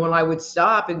fear. And when I would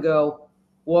stop and go,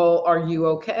 well, are you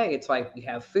okay? It's like you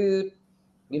have food,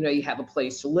 you know, you have a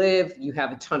place to live, you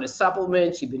have a ton of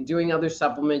supplements, you've been doing other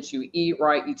supplements, you eat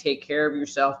right, you take care of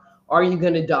yourself. Are you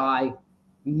going to die?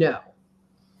 No.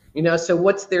 You know, so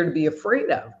what's there to be afraid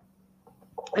of?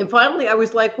 And finally, I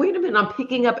was like, wait a minute, I'm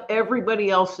picking up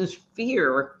everybody else's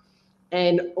fear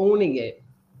and owning it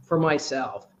for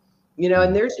myself. You know,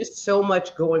 and there's just so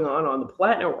much going on the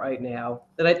planet right now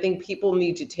that I think people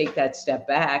need to take that step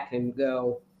back and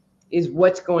go, is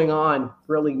what's going on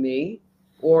really me?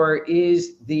 Or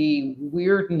is the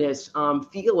weirdness I'm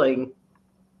feeling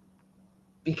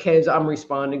because I'm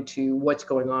responding to what's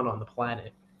going on the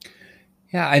planet?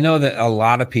 Yeah, I know that a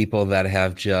lot of people that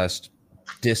have just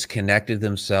disconnected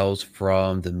themselves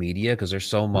from the media because there's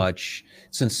so much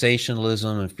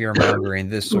sensationalism and fear mongering,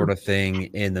 this sort of thing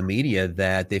in the media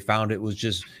that they found it was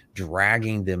just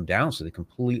dragging them down. So they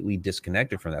completely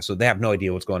disconnected from that. So they have no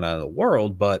idea what's going on in the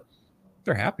world, but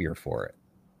they're happier for it.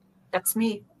 That's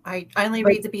me. I only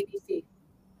read the BBC.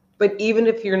 But even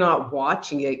if you're not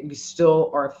watching it, you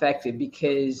still are affected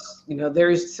because, you know,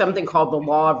 there's something called the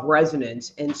law of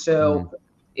resonance. And so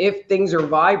if things are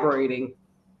vibrating,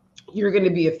 you're going to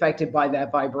be affected by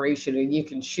that vibration, and you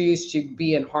can choose to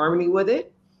be in harmony with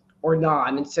it or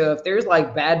not. And so if there's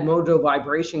like bad mojo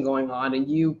vibration going on and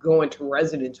you go into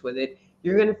resonance with it,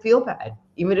 you're going to feel bad,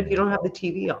 even if you don't have the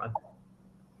TV on.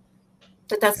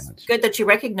 But that's good that you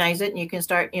recognize it and you can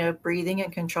start, you know, breathing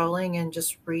and controlling and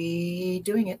just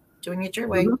redoing it, doing it your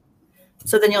way.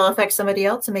 So then you'll affect somebody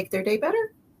else and make their day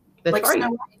better. That's like right. Snow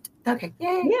White. Okay.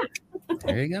 Yay. Yeah.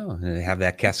 There you go. And they have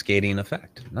that cascading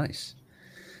effect. Nice.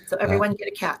 So everyone get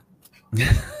a cat.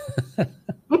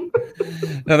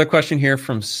 Another question here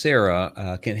from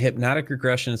Sarah. Can hypnotic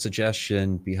regression and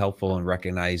suggestion be helpful in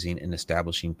recognizing and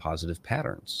establishing positive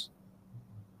patterns?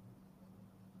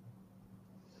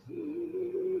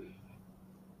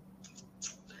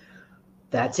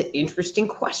 That's an interesting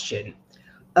question.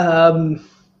 I'm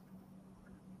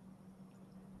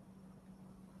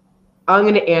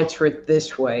going to answer it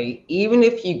this way. Even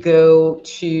if you go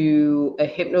to a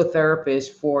hypnotherapist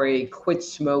for a quit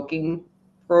smoking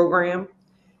program,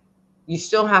 you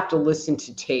still have to listen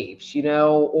to tapes, you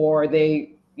know, or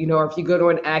they, you know, if you go to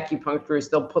an acupuncturist,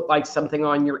 they'll put like something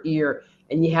on your ear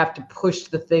and you have to push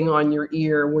the thing on your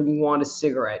ear when you want a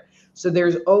cigarette. So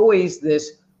there's always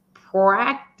this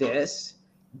practice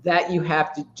that you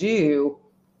have to do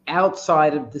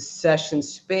outside of the session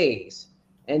space.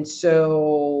 And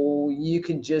so you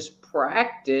can just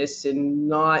practice and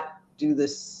not do the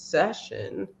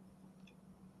session.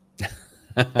 Because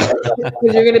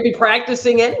you're going to be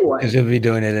practicing anyway. Because you'll be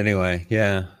doing it anyway.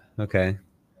 Yeah. Okay.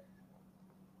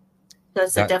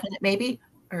 That's a definite maybe?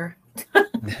 Or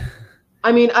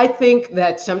I mean, I think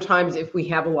that sometimes if we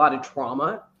have a lot of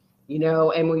trauma, you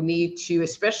know, and we need to,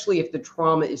 especially if the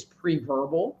trauma is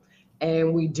pre-verbal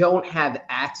and we don't have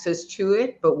access to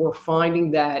it, but we're finding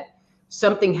that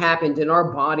something happened and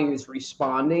our body is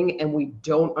responding and we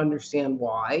don't understand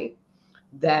why,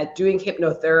 that doing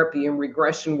hypnotherapy and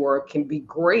regression work can be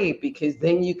great because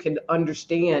then you can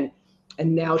understand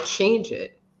and now change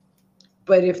it.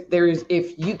 But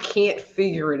if you can't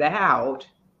figure it out,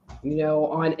 you know,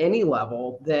 on any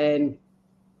level, then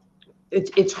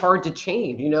it's hard to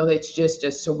change. You know, it's just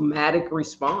a somatic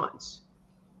response.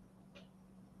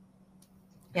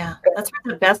 Yeah, that's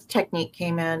where the best technique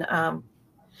came in.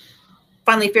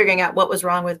 Finally figuring out what was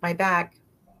wrong with my back.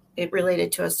 It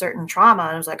related to a certain trauma.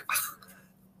 And I was like, oh,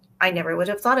 I never would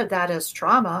have thought of that as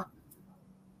trauma,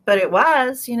 but it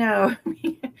was, you know.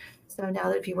 So now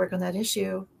that if you work on that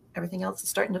issue, everything else is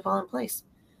starting to fall in place.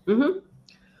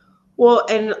 Well,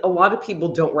 and a lot of people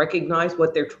don't recognize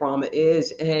what their trauma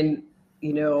is. And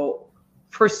you know,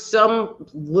 for some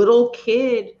little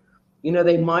kid, you know,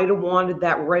 they might have wanted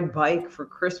that red bike for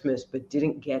Christmas, but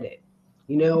didn't get it,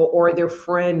 you know, or their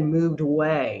friend moved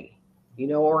away, you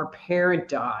know, or a parent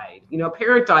died. You know, a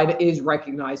parent died is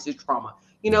recognized as trauma,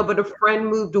 you know, but a friend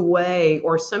moved away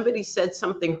or somebody said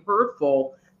something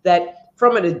hurtful that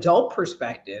from an adult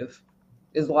perspective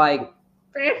is like,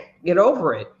 get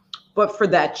over it. But for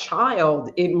that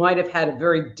child, it might have had a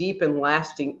very deep and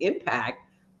lasting impact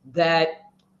that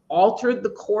altered the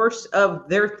course of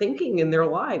their thinking in their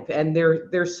life and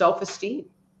their self-esteem.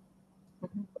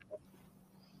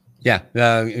 Yeah,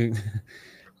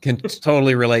 can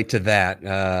totally relate to that.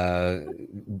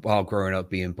 While growing up,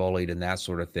 being bullied and that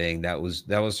sort of thing, that was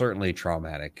certainly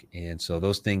traumatic, and so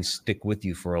those things stick with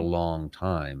you for a long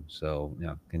time. So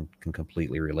yeah, can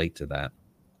completely relate to that.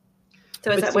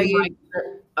 So is that why you?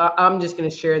 I'm just going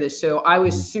to share this. So I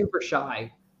was super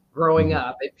shy growing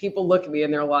up, and people look at me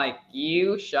and they're like,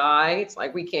 "You shy?" It's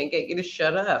like, we can't get you to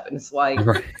shut up, and it's like.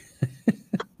 Right.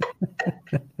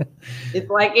 It's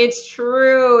like, it's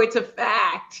true. It's a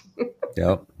fact.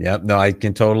 Yep. No, I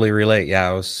can totally relate. Yeah,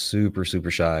 I was super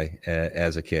shy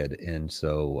as a kid. And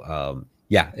so,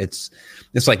 yeah, it's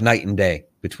like night and day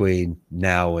between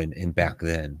now and back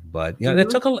then. But, you know,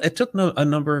 it took a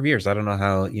number of years. I don't know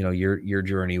how, you know, your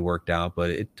journey worked out, but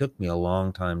it took me a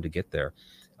long time to get there.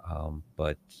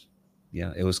 But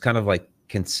yeah, it was kind of like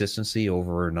consistency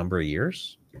over a number of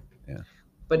years. Yeah.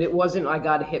 But it wasn't, I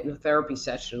got a hypnotherapy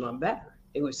session and I'm better.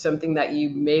 It was something that you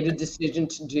made a decision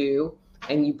to do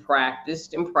and you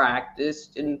practiced and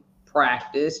practiced and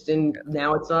practiced, and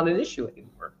now it's not an issue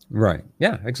anymore. Right.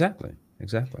 Yeah, exactly.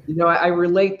 You know, I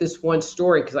relate this one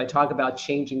story because I talk about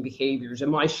changing behaviors,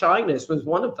 and my shyness was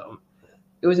one of them.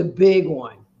 It was a big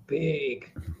one.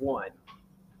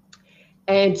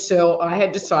 And so I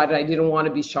had decided I didn't want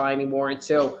to be shy anymore. And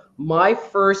so my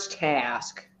first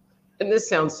task, and this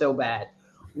sounds so bad,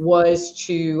 I used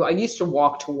to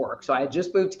walk to work. So I had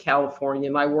just moved to California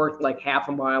and I worked like half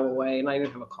a mile away and I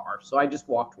didn't have a car. So I just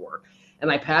walked to work, and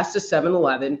I passed a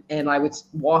 7-Eleven and I would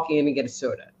walk in and get a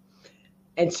soda.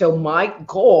 And so my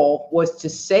goal was to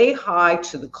say hi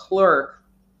to the clerk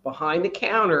behind the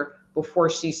counter before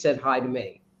she said hi to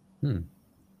me.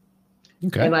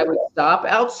 Okay. And I would stop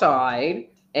outside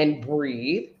and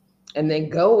breathe and then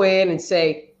go in and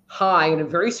say hi in a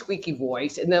very squeaky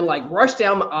voice, and then like rush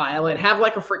down the aisle and have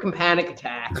like a freaking panic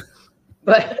attack.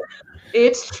 But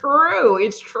it's true.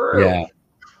 Yeah.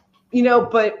 You know,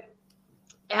 but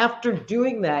after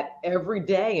doing that every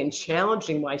day and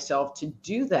challenging myself to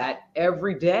do that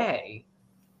every day,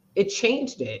 it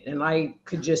changed it. And I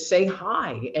could just say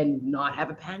hi and not have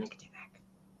a panic attack.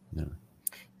 Yeah.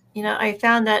 You know, I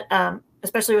found that,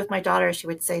 especially with my daughter, she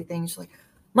would say things like,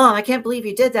 "Mom, I can't believe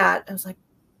you did that." I was like,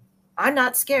 I'm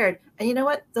not scared. And you know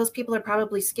what? Those people are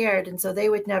probably scared. And so they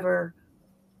would never,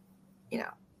 you know,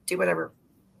 do whatever.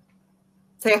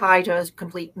 Say hi to a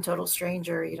complete and total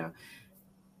stranger, you know.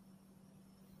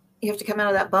 You have to come out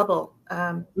of that bubble.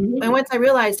 And once I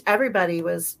realized everybody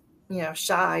was, you know,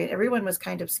 shy, everyone was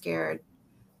kind of scared,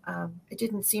 it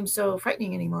didn't seem so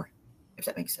frightening anymore, if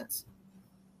that makes sense.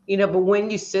 You know, but when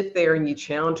you sit there and you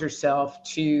challenge yourself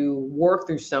to work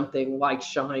through something like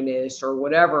shyness or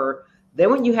whatever, then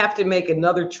when you have to make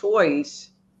another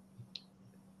choice,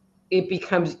 it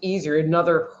becomes easier,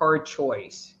 another hard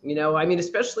choice. You know, I mean,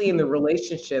 especially in the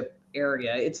relationship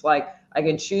area, it's like, I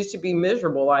can choose to be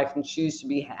miserable. I can choose to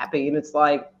be happy. And it's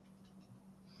like,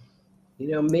 you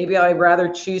know, maybe I'd rather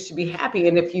choose to be happy.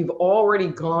 And if you've already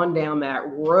gone down that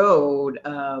road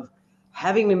of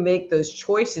having to make those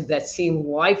choices that seem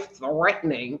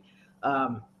life-threatening,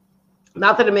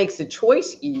 not that it makes the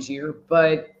choice easier,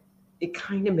 but it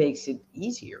kind of makes it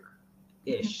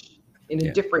easier-ish in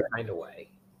a different kind of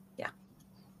way. Yeah.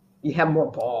 You have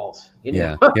more balls. You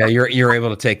know? Yeah. You're able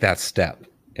to take that step.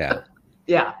 Yeah.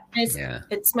 Yeah.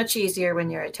 It's much easier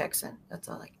when you're a Texan. That's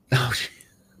all. Oh,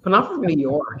 but I'm from New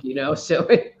York, you know, so.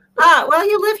 Well,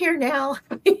 you live here now.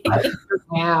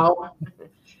 Now.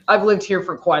 I've lived here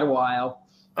for quite a while.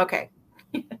 Okay.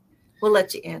 We'll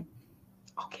let you in.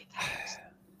 Okay. Thanks.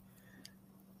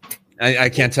 I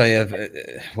can't tell you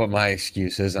what my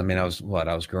excuse is. I mean, I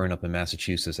was growing up in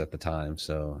Massachusetts at the time,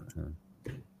 so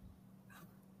it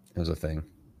was a thing,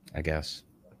 I guess.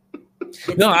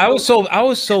 No, I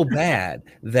was so bad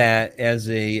that as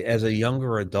a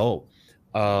younger adult,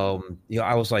 you know,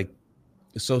 I was like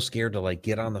so scared to like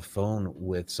get on the phone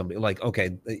with somebody. Like,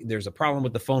 okay, there's a problem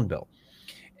with the phone bill,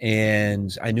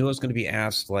 and I knew I was going to be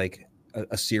asked like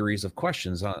a series of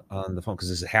questions on the phone, because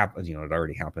this happened, you know, it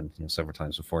already happened, you know, several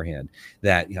times beforehand,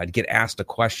 that, you know, I'd get asked a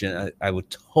question. I would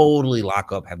totally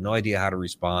lock up, have no idea how to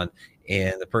respond.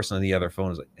 And the person on the other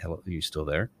phone is like, hello, are you still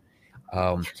there?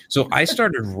 So I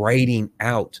started writing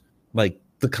out like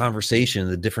the conversation,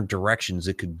 the different directions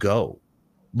it could go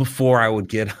before I would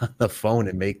get on the phone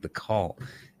and make the call.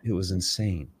 It was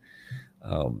insane.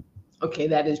 Okay,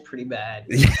 that is pretty bad.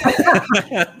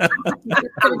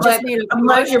 I'm glad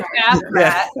you're past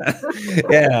that.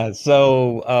 Yeah.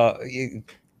 So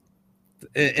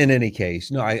in any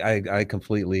case, no, I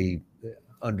completely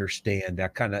understand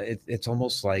that kind of. It's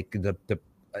almost like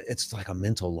it's like a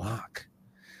mental lock.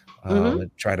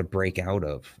 Try to break out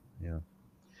of. Yeah.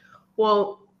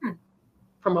 Well,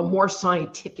 from a more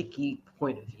scientific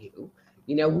point of view,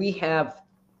 we have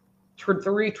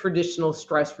three traditional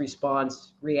stress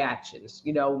response reactions.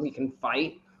 We can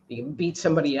fight, we can beat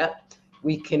somebody up,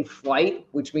 we can flight,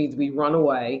 which means we run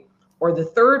away, or the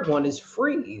third one is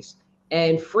freeze.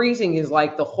 And freezing is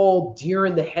like the whole deer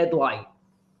in the headlight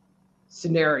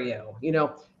scenario,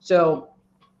 So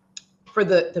for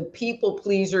the people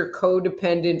pleaser,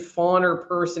 codependent, fawner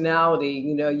personality,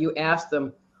 you ask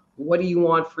them, what do you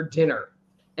want for dinner?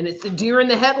 And it's the deer in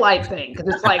the headlight thing,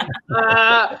 because it's like,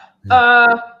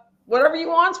 whatever you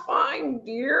want's fine,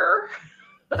 dear.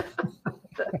 But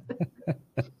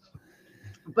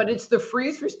it's the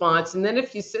freeze response. And then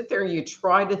if you sit there and you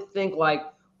try to think like,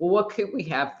 well, what could we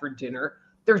have for dinner?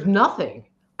 There's nothing.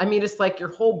 I mean, it's like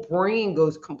your whole brain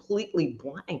goes completely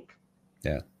blank.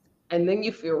 Yeah. And then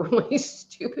you feel really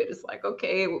stupid. It's like,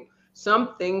 okay,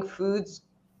 food's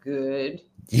good.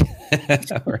 Yeah.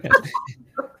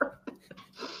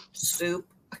 Soup.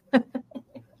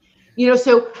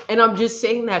 So, and I'm just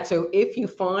saying that. So if you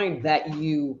find that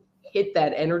you hit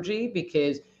that energy,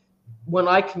 because when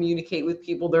I communicate with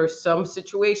people, there are some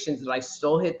situations that I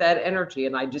still hit that energy,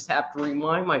 and I just have to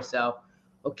remind myself,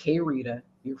 okay, Rita,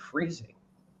 you're freezing.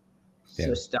 Yeah.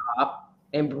 So stop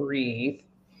and breathe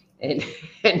and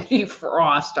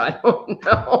defrost. I don't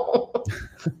know.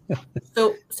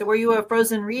 So were you a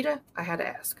frozen Rita? I had to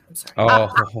ask. I'm sorry.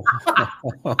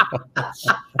 Oh.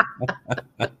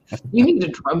 You need a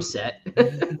drum set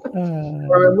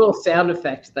or a little sound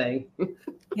effects thing.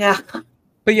 Yeah.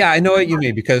 But yeah, I know what you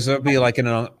mean, because there'll be like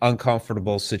an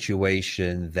uncomfortable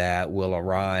situation that will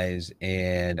arise,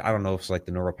 and I don't know if it's like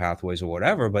the neural pathways or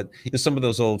whatever, but some of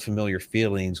those old familiar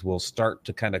feelings will start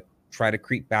to kind of try to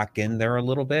creep back in there a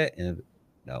little bit, and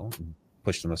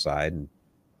push them aside and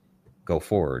go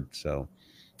forward. So,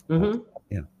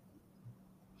 yeah.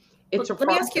 Let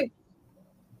me ask you.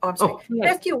 Oh, I'm sorry. Let me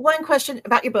ask you one question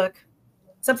about your book.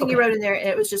 Something you wrote in there, and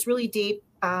it was just really deep.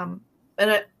 And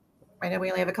I know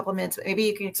we only have a couple of minutes, but maybe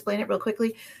you can explain it real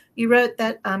quickly. You wrote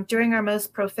that during our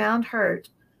most profound hurt,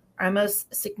 our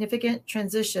most significant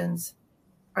transitions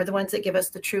are the ones that give us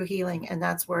the true healing, and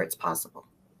that's where it's possible.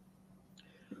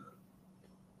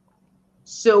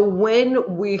 So when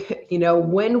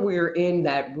we're in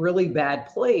that really bad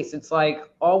place, it's like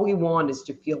all we want is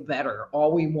to feel better.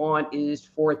 All we want is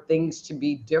for things to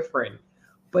be different.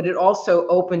 But it also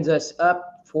opens us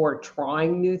up for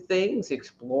trying new things,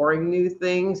 exploring new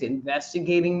things,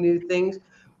 investigating new things,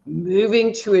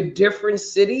 moving to a different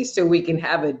city so we can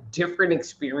have a different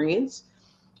experience,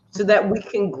 so that we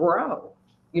can grow.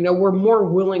 We're more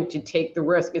willing to take the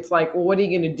risk. It's like, well, what are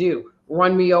you going to do?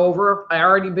 Run me over? I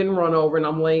already been run over and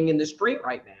I'm laying in the street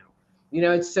right now.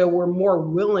 And so we're more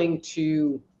willing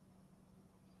to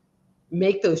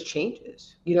make those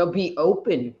changes, be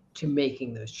open to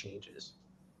making those changes.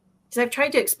 Because I've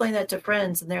tried to explain that to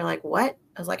friends and they're like, what?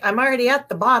 I was like, I'm already at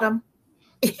the bottom.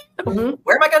 Where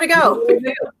am I going to go?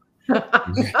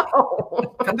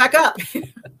 Come back up.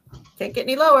 Can't get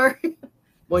any lower.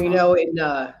 Well,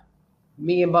 in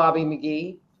Me and Bobby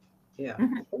McGee,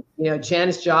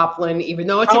 Janis Joplin, even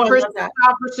though it's a Chris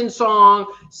Christopherson song,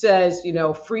 says,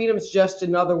 freedom's just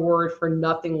another word for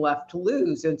nothing left to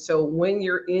lose. And so when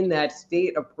you're in that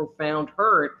state of profound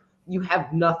hurt, you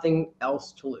have nothing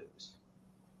else to lose.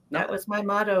 That was my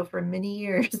motto for many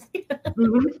years.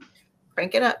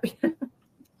 Crank it up.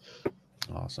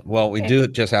 Awesome. Well, we do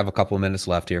just have a couple of minutes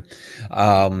left here.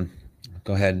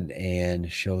 Go ahead and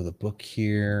show the book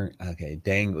here. Okay,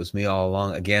 dang, it was me all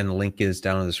along. Again, the link is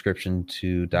down in the description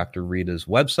to Dr. Rita's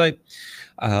website.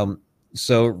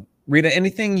 So, Rita,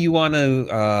 anything you want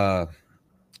to,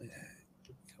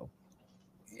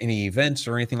 any events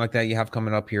or anything like that you have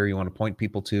coming up here you want to point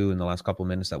people to in the last couple of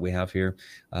minutes that we have here?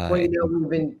 Well, we've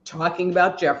been talking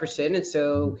about Jefferson, and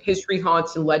so History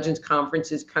Haunts and Legends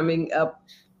Conference is coming up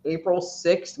April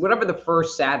 6th, whatever the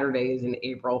first Saturday is in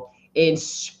April, in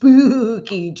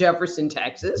spooky Jefferson,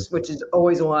 Texas, which is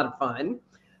always a lot of fun.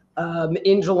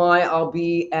 In July, I'll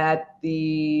be at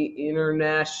the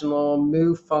International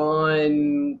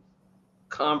MUFON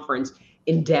Conference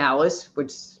in Dallas,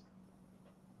 which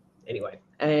anyway,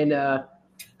 and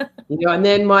and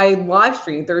then my live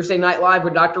stream Thursday Night Live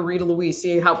with Dr. Rita Louise.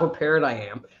 See how prepared I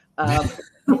am. I'm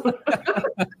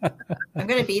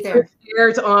going to be there.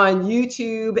 It's on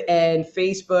YouTube and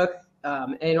Facebook.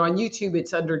 And on YouTube,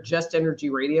 it's under Just Energy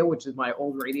Radio, which is my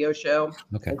old radio show.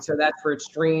 Okay. And so that's where it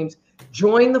streams.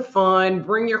 Join the fun,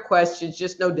 bring your questions,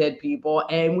 just no dead people,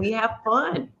 and we have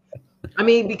fun. I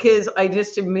mean, because I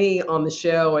just am me on the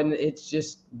show, and it's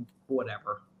just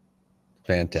whatever.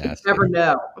 Fantastic. You never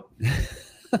know.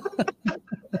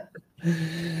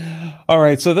 All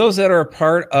right. So those that are a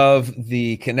part of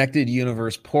the Connected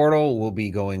Universe portal will be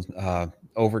going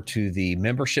over to the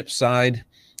membership side.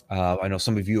 I know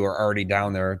some of you are already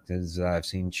down there because I've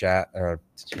seen I've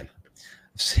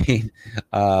seen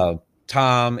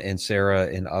Tom and Sarah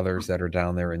and others that are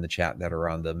down there in the chat that are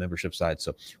on the membership side.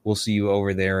 So we'll see you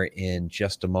over there in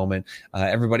just a moment.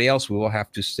 Everybody else, we will have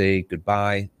to say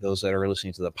goodbye. Those that are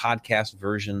listening to the podcast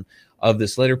version of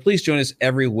this later, please join us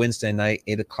every Wednesday night,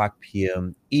 8:00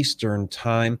 p.m. Eastern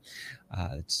time.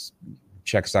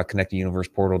 Check us out,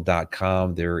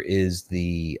 connecteduniverseportal.com. There is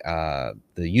the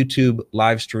YouTube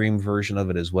live stream version of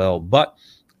it as well. But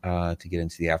to get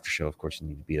into the after show, of course, you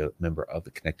need to be a member of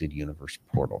the Connected Universe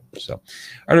portal. So, all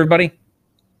right, everybody,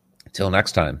 until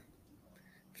next time,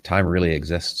 if time really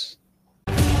exists.